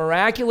of a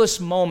miraculous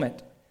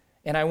moment.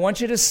 And I want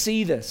you to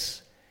see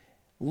this.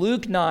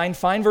 Luke 9,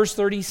 find verse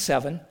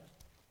 37.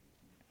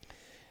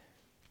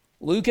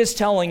 Luke is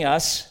telling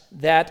us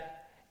that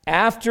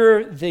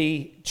after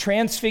the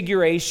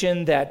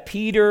transfiguration that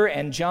Peter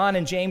and John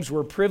and James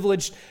were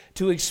privileged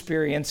to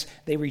experience,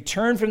 they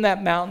return from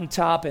that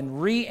mountaintop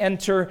and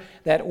re-enter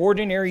that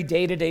ordinary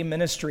day-to-day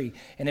ministry.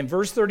 And in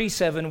verse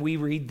 37, we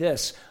read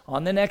this.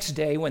 On the next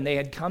day, when they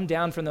had come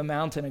down from the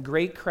mountain, a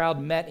great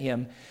crowd met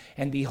him.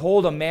 And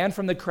behold, a man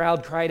from the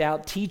crowd cried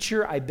out,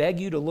 "Teacher, I beg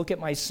you to look at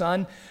my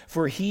son,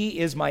 for he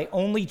is my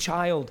only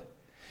child."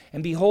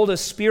 And behold, a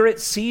spirit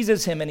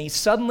seizes him, and he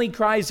suddenly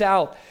cries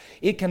out.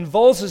 It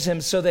convulses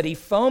him so that he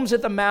foams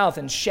at the mouth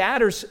and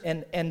shatters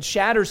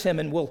him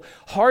and will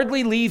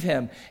hardly leave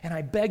him. And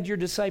I begged your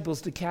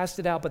disciples to cast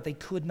it out, but they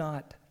could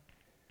not.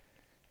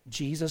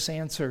 Jesus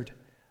answered,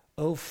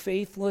 "O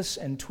faithless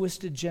and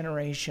twisted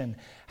generation,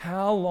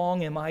 how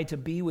long am I to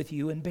be with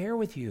you and bear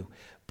with you?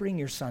 Bring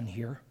your son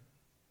here."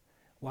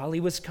 While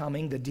he was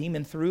coming, the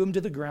demon threw him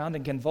to the ground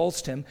and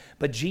convulsed him,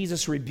 but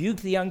Jesus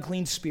rebuked the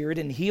unclean spirit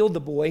and healed the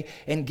boy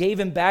and gave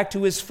him back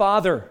to his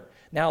father.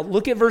 Now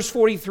look at verse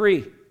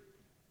 43.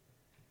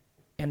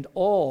 And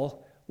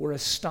all were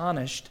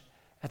astonished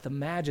at the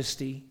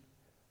majesty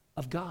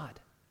of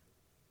God.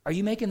 Are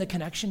you making the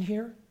connection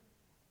here?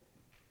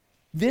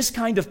 This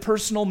kind of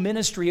personal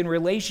ministry and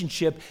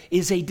relationship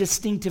is a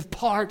distinctive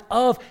part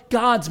of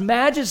God's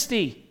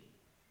majesty.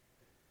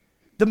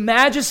 The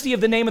majesty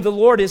of the name of the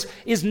Lord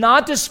is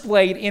not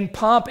displayed in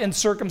pomp and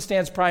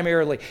circumstance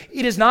primarily.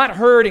 It is not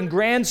heard in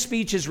grand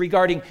speeches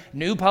regarding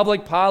new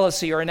public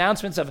policy or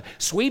announcements of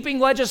sweeping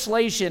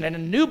legislation and a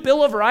new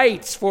Bill of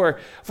Rights for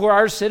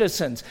our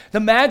citizens.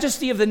 The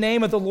majesty of the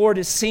name of the Lord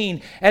is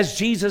seen as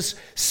Jesus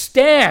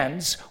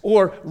stands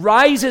or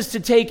rises to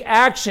take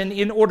action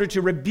in order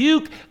to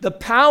rebuke the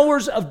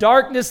powers of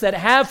darkness that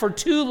have for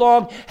too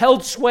long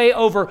held sway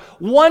over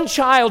one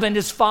child and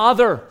his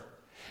father.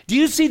 Do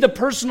you see the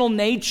personal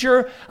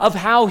nature of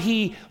how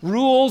he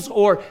rules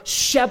or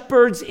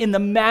shepherds in the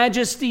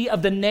majesty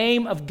of the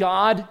name of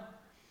God?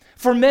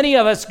 For many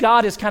of us,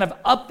 God is kind of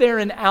up there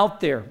and out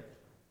there.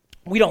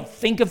 We don't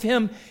think of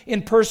him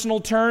in personal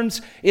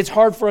terms. It's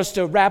hard for us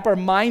to wrap our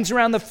minds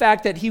around the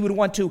fact that he would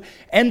want to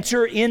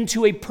enter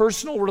into a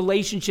personal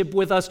relationship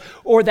with us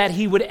or that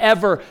he would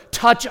ever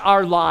touch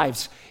our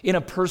lives in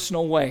a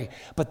personal way.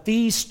 But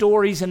these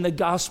stories in the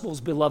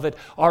Gospels, beloved,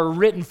 are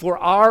written for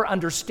our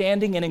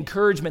understanding and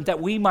encouragement that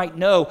we might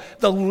know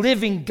the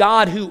living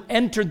God who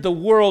entered the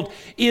world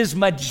is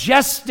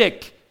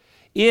majestic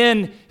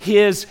in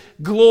his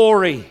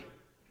glory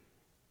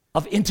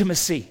of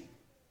intimacy.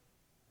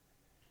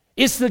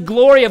 It's the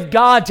glory of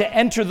God to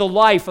enter the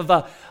life of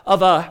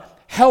a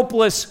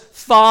helpless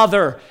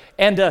father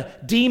and a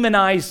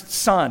demonized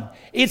son.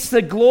 It's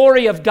the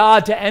glory of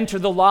God to enter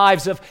the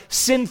lives of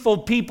sinful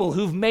people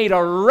who've made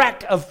a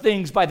wreck of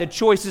things by the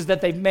choices that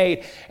they've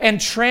made and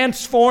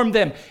transform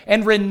them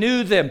and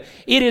renew them.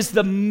 It is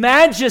the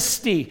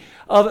majesty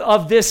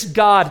of this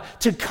God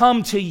to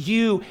come to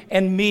you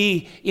and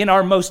me in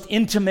our most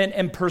intimate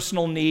and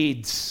personal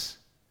needs.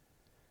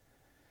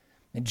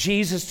 And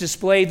Jesus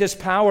displayed this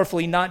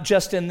powerfully, not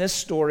just in this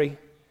story,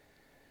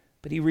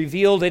 but he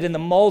revealed it in the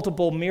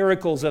multiple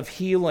miracles of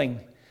healing,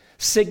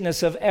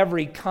 sickness of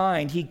every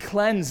kind. He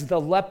cleansed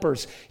the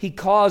lepers. He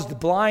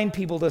caused blind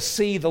people to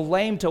see, the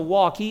lame to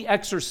walk. He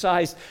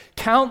exorcised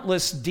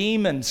countless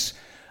demons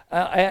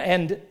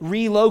and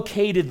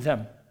relocated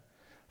them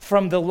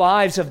from the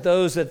lives of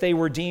those that they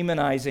were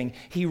demonizing.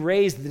 He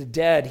raised the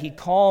dead. He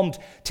calmed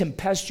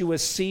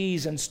tempestuous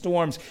seas and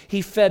storms.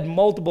 He fed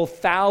multiple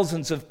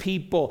thousands of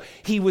people.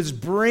 He was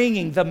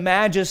bringing the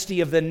majesty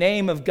of the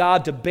name of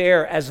God to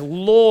bear as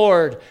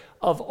Lord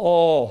of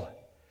all.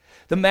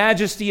 The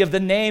majesty of the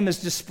name is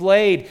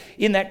displayed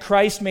in that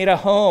Christ made a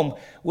home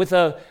with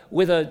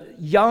a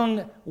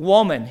young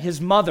woman,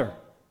 his mother,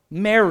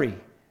 Mary,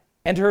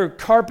 and her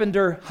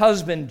carpenter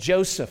husband,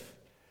 Joseph.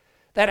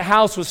 That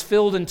house was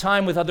filled in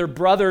time with other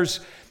brothers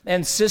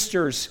and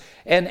sisters,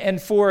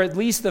 and for at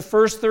least the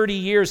first 30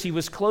 years, he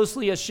was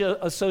closely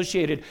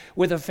associated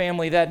with a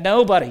family that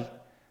nobody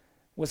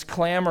was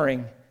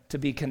clamoring to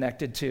be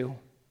connected to.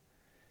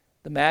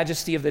 The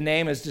majesty of the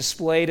name is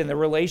displayed in the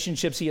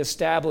relationships he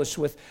established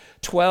with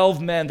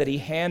 12 men that he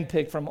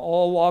handpicked from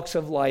all walks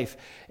of life,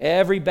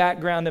 every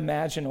background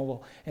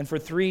imaginable. And for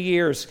 3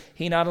 years,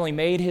 he not only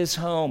made his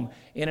home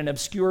in an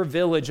obscure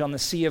village on the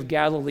Sea of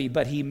Galilee,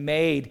 but he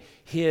made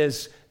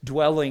his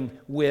dwelling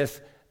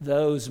with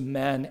those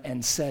men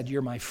and said,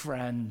 "You're my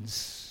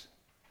friends."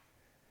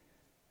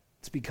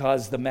 It's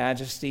because the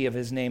majesty of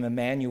his name,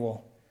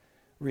 Emmanuel,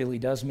 really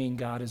does mean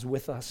God is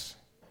with us.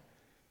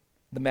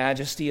 The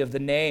majesty of the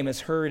name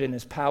is heard in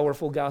his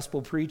powerful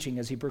gospel preaching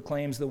as he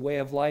proclaims the way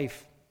of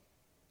life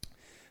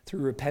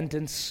through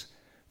repentance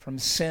from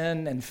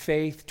sin and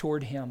faith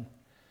toward him.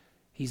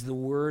 He's the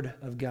Word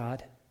of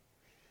God.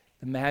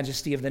 The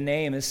majesty of the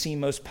name is seen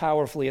most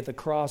powerfully at the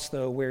cross,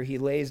 though, where he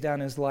lays down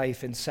his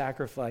life in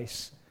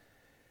sacrifice,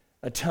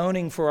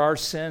 atoning for our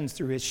sins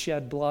through his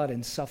shed blood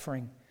and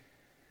suffering.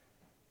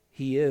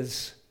 He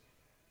is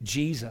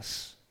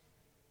Jesus,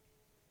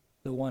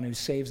 the one who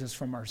saves us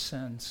from our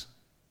sins.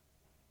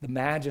 The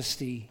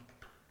majesty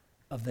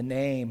of the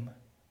name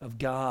of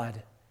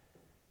God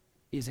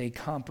is a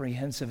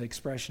comprehensive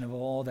expression of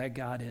all that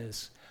God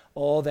is.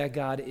 All that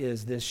God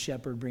is, this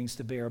shepherd brings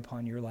to bear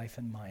upon your life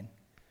and mine.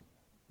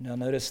 Now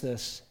notice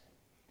this.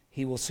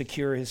 He will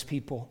secure his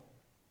people.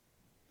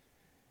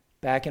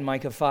 Back in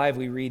Micah 5,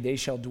 we read, "They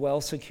shall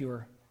dwell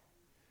secure."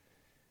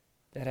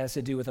 That has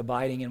to do with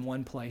abiding in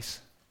one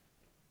place.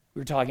 We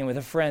were talking with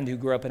a friend who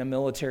grew up in a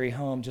military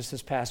home just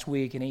this past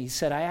week, and he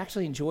said, "I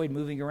actually enjoyed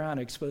moving around.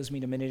 It exposed me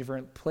to many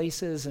different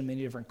places and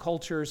many different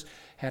cultures,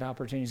 had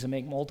opportunities to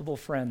make multiple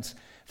friends."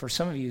 For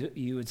some of you,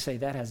 you would say,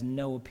 that has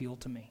no appeal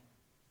to me.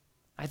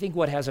 I think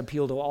what has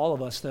appeal to all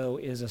of us, though,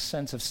 is a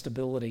sense of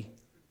stability.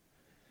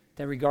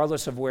 That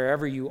regardless of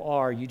wherever you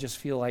are, you just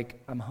feel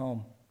like I'm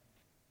home.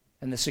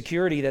 And the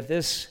security that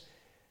this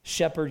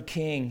shepherd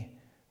king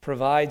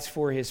provides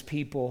for his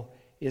people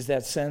is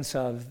that sense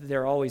of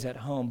they're always at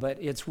home, but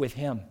it's with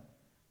him.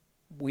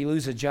 We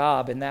lose a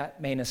job, and that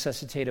may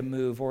necessitate a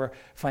move, or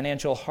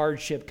financial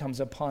hardship comes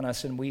upon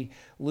us, and we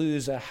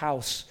lose a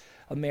house,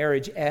 a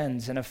marriage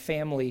ends, and a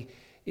family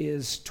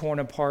is torn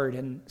apart,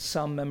 and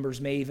some members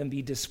may even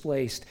be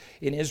displaced.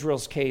 In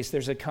Israel's case,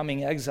 there's a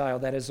coming exile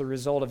that is the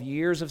result of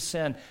years of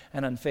sin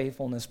and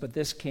unfaithfulness, but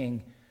this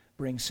king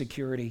brings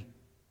security.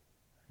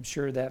 I'm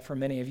sure that for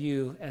many of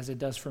you, as it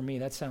does for me,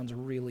 that sounds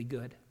really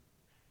good.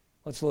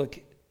 Let's look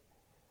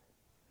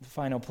The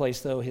final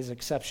place, though, his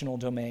exceptional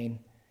domain.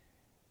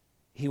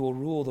 He will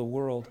rule the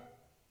world.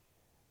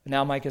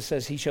 Now Micah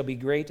says, he shall be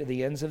great to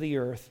the ends of the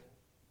earth.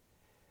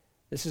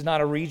 This is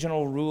not a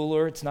regional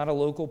ruler. It's not a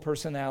local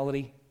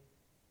personality.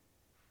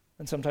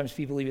 And sometimes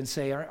people even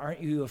say,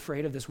 aren't you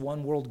afraid of this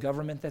one world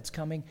government that's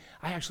coming?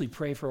 I actually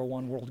pray for a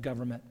one world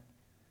government.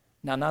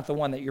 Now, not the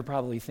one that you're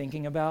probably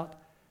thinking about,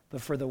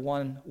 but for the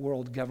one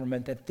world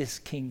government that this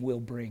king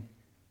will bring.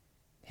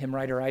 Hymn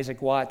writer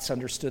Isaac Watts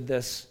understood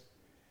this.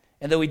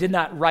 And though he did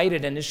not write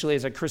it initially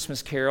as a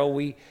Christmas carol,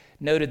 we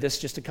noted this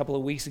just a couple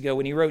of weeks ago.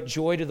 When he wrote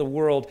Joy to the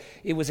World,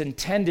 it was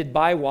intended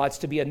by Watts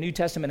to be a New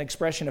Testament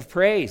expression of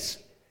praise.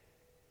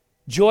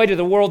 Joy to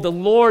the world, the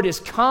Lord is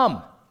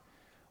come.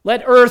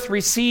 Let earth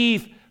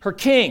receive her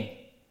king.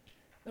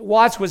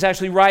 Watts was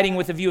actually writing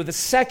with a view of the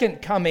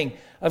second coming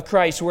of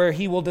Christ, where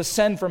he will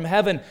descend from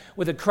heaven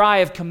with a cry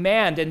of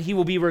command, and he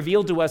will be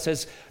revealed to us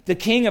as the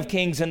King of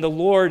kings and the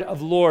Lord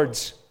of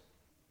lords.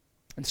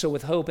 And so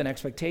with hope and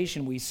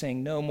expectation we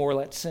sing, no more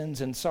let sins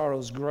and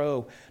sorrows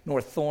grow,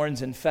 nor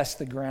thorns infest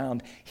the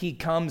ground. He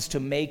comes to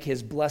make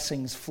his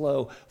blessings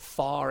flow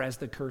far as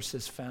the curse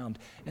is found,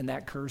 and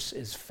that curse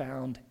is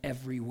found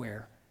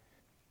everywhere.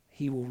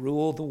 He will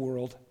rule the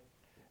world,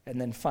 and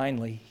then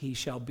finally he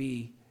shall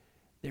be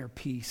their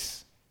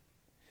peace.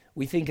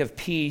 We think of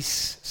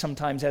peace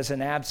sometimes as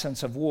an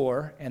absence of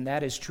war, and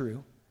that is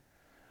true.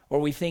 Or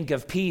we think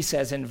of peace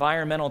as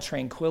environmental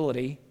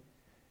tranquility,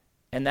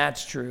 and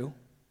that's true.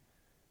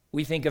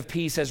 We think of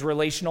peace as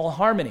relational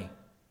harmony,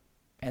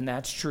 and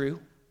that's true.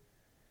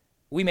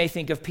 We may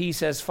think of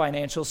peace as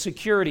financial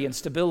security and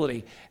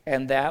stability,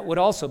 and that would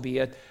also be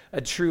a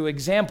true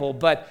example.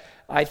 But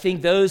I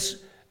think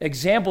those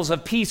examples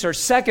of peace are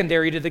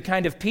secondary to the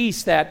kind of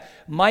peace that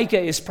Micah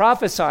is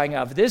prophesying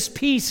of. This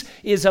peace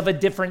is of a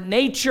different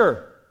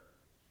nature.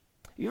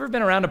 You ever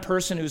been around a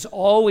person who's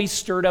always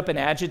stirred up and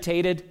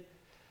agitated?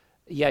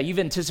 Yeah, you've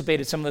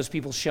anticipated some of those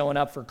people showing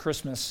up for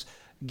Christmas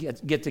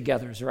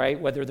get-togethers, right?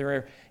 Whether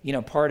they're,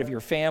 part of your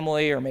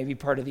family or maybe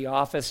part of the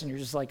office, and you're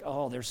just like,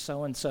 oh, there's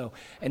so-and-so.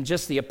 And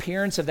just the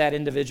appearance of that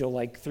individual,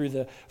 like through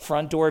the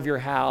front door of your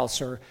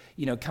house or,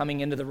 coming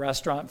into the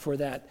restaurant for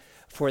that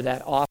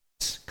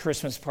office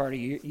Christmas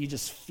party, you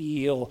just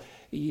feel,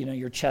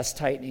 your chest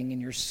tightening and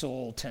your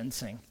soul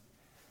tensing.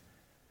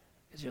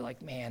 Because you're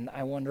like, man,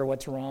 I wonder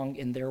what's wrong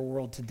in their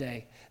world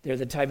today. They're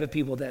the type of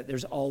people that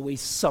there's always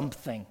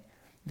something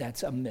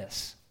that's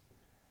amiss.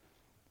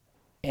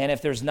 And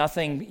if there's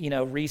nothing,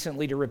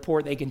 recently to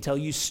report, they can tell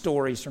you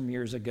stories from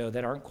years ago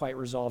that aren't quite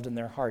resolved in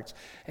their hearts.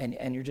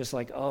 And you're just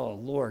like, oh,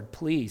 Lord,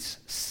 please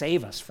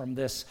save us from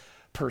this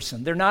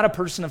person. They're not a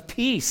person of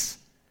peace.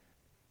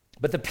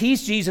 But the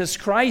peace Jesus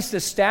Christ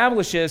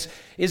establishes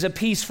is a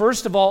peace,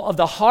 first of all, of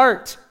the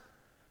heart,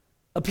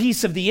 a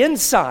peace of the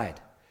inside.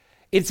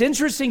 It's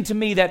interesting to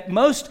me that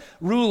most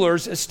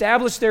rulers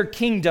establish their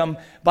kingdom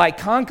by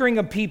conquering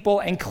a people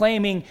and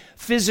claiming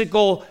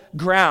physical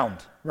ground,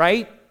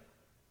 right?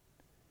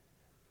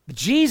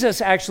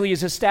 Jesus actually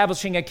is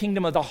establishing a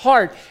kingdom of the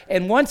heart,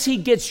 and once he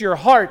gets your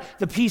heart,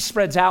 the peace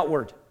spreads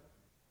outward.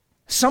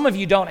 Some of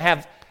you don't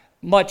have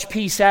much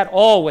peace at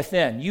all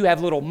within. You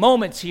have little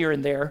moments here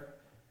and there,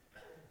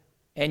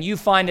 and you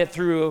find it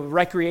through a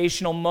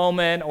recreational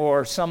moment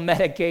or some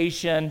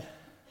medication.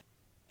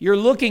 You're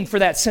looking for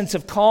that sense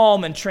of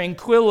calm and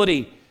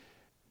tranquility.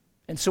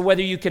 And so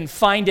whether you can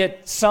find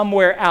it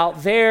somewhere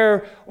out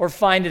there or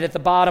find it at the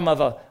bottom of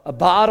a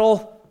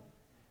bottle,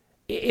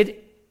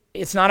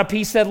 it's not a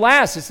peace that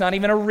lasts. It's not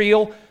even a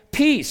real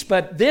peace.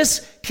 But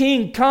this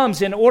king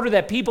comes in order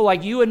that people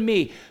like you and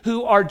me,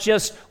 who are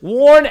just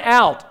worn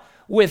out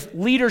with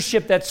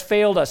leadership that's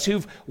failed us,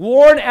 who've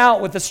worn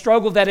out with the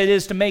struggle that it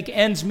is to make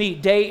ends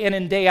meet day in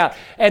and day out,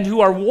 and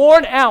who are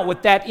worn out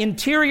with that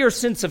interior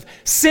sense of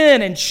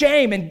sin and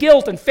shame and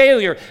guilt and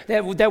failure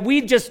that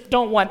we just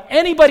don't want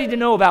anybody to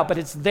know about, but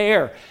it's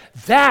there.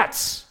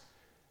 That's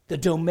the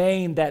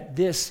domain that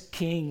this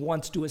king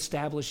wants to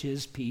establish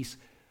his peace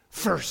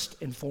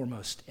first and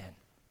foremost in.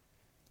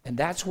 And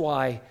that's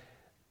why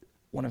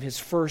one of his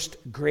first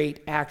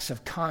great acts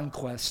of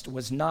conquest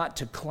was not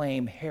to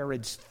claim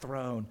Herod's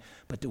throne,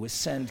 but to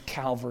ascend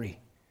Calvary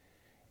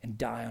and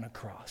die on a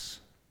cross.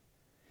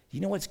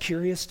 You know what's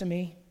curious to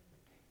me?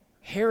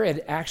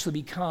 Herod actually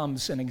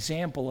becomes an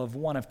example of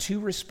one of two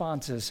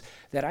responses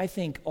that I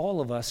think all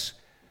of us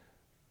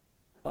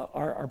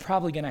are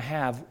probably going to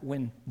have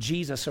when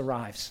Jesus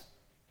arrives.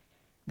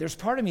 There's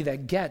part of me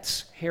that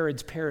gets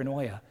Herod's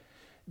paranoia.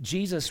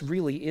 Jesus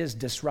really is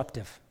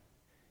disruptive.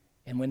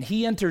 And when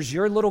he enters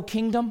your little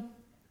kingdom,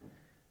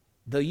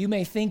 though you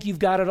may think you've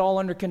got it all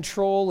under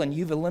control and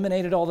you've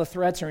eliminated all the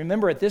threats, and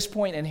remember at this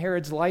point in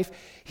Herod's life,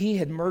 he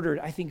had murdered,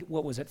 I think,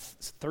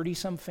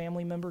 30-some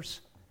family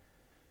members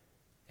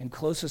and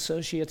close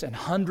associates and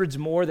hundreds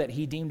more that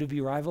he deemed to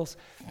be rivals.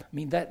 I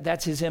mean,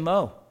 that's his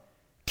MO.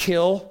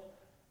 Kill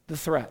the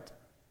threat.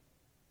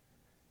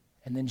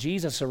 And then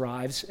Jesus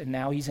arrives, and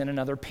now he's in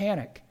another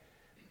panic.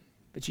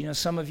 But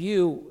some of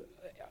you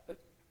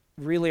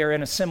really are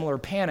in a similar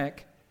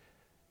panic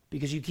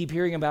because you keep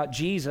hearing about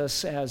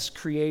Jesus as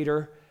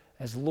creator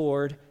as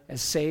Lord, as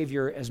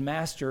Savior, as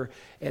Master,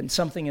 and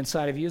something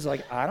inside of you is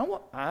like, I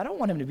don't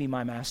want him to be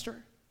my master.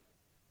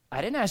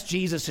 I didn't ask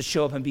Jesus to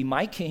show up and be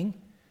my king,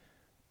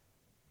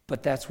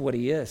 but that's what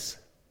he is.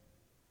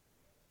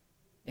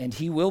 And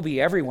he will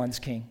be everyone's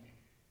king.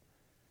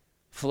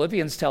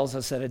 Philippians tells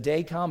us that a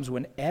day comes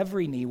when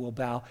every knee will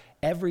bow,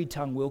 every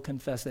tongue will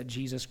confess that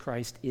Jesus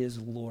Christ is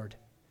Lord.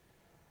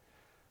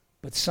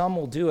 But some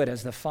will do it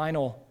as the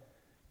final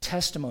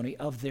testimony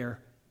of their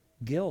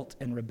guilt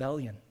and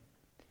rebellion.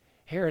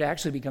 Herod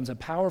actually becomes a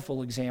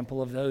powerful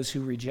example of those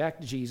who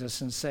reject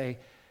Jesus and say,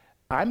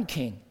 I'm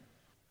king.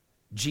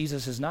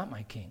 Jesus is not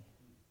my king.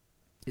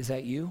 Is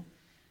that you?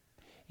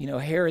 You know,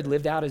 Herod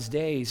lived out his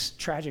days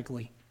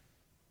tragically.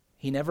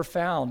 He never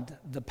found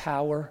the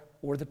power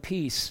or the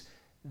peace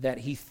that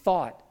he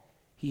thought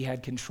he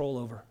had control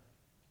over.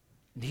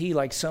 And he,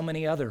 like so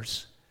many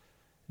others,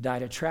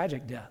 died a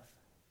tragic death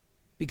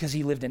because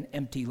he lived an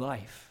empty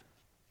life.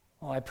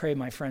 Well, I pray,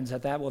 my friends,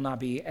 that that will not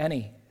be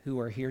any who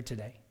are here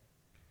today.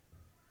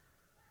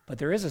 But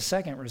there is a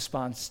second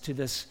response to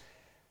this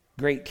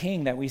great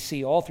king that we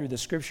see all through the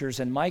scriptures,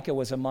 and Micah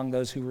was among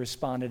those who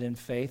responded in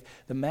faith.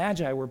 The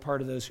Magi were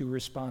part of those who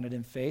responded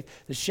in faith.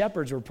 The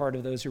shepherds were part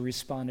of those who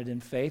responded in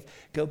faith.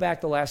 Go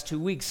back the last 2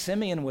 weeks,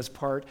 Simeon was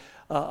part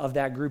of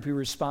that group who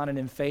responded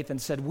in faith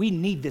and said, we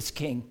need this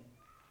king.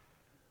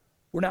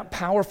 We're not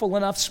powerful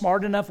enough,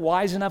 smart enough,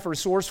 wise enough,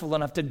 resourceful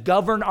enough to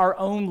govern our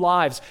own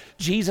lives.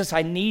 Jesus,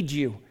 I need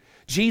you.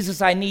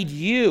 Jesus, I need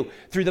you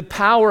through the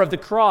power of the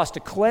cross to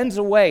cleanse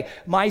away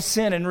my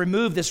sin and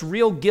remove this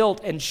real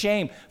guilt and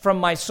shame from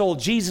my soul.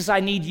 Jesus,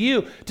 I need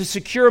you to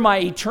secure my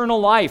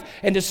eternal life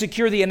and to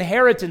secure the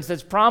inheritance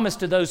that's promised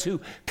to those who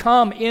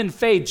come in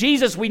faith.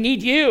 Jesus, we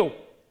need you.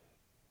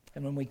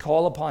 And when we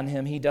call upon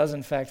him, he does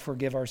in fact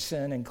forgive our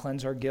sin and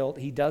cleanse our guilt.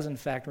 He does in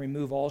fact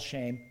remove all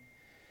shame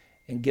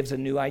and gives a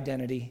new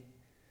identity,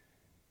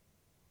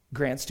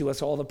 grants to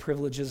us all the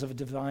privileges of a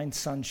divine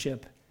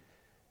sonship,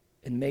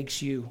 and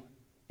makes you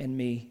and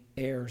me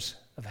heirs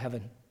of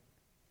heaven.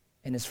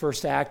 And his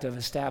first act of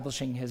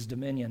establishing his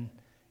dominion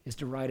is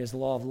to write his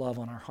law of love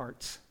on our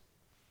hearts.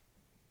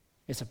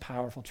 It's a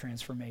powerful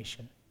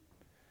transformation.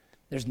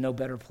 There's no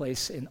better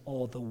place in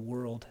all the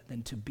world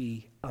than to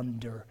be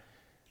under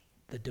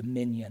the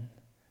dominion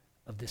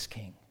of this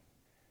king.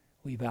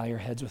 Will you bow your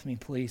heads with me,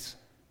 please?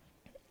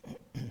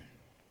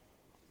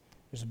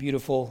 There's a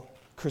beautiful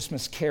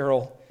Christmas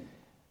carol.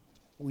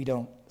 We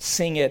don't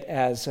sing it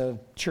as a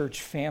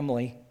church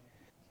family,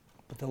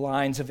 but the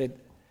lines of it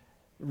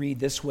read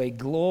this way: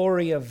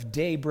 glory of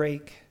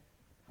daybreak,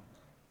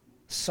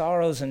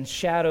 sorrows and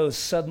shadows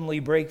suddenly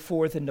break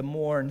forth into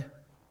morn.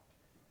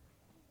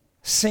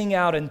 Sing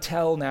out and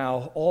tell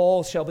now,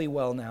 all shall be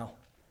well now,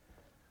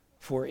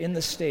 for in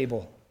the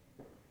stable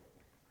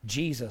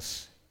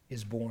Jesus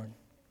is born.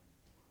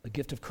 The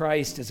gift of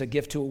Christ is a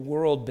gift to a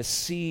world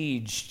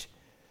besieged,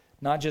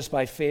 not just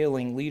by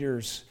failing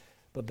leaders,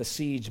 but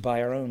besieged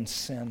by our own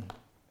sin.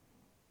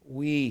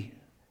 We,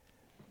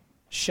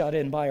 shut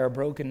in by our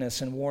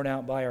brokenness and worn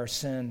out by our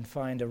sin,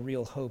 find a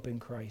real hope in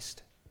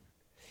Christ.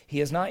 He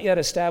has not yet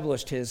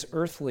established his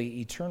earthly,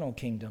 eternal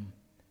kingdom,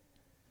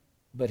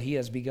 but he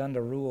has begun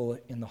to rule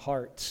in the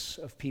hearts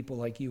of people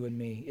like you and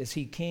me. Is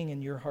he king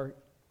in your heart?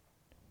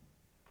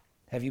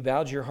 Have you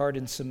bowed your heart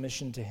in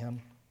submission to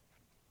him?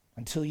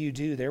 Until you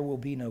do, there will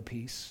be no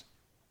peace.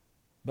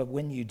 But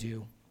when you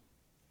do,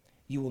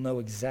 you will know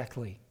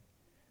exactly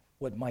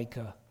what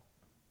Micah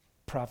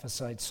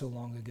prophesied so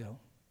long ago.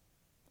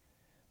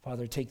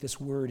 Father, take this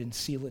word and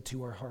seal it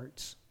to our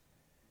hearts.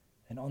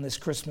 And on this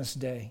Christmas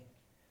day,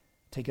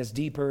 take us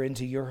deeper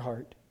into your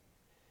heart,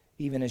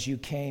 even as you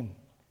came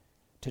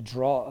to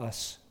draw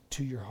us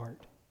to your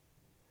heart.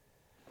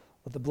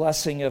 Let the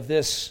blessing of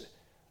this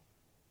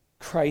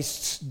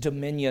Christ's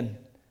dominion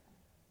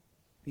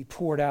be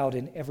poured out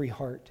in every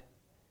heart,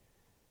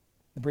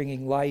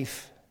 bringing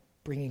life,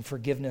 bringing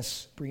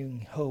forgiveness,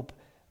 bringing hope,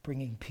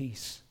 bringing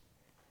peace.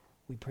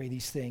 We pray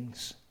these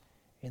things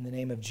in the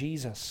name of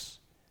Jesus,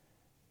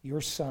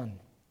 your Son,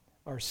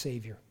 our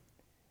Savior.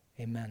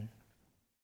 Amen.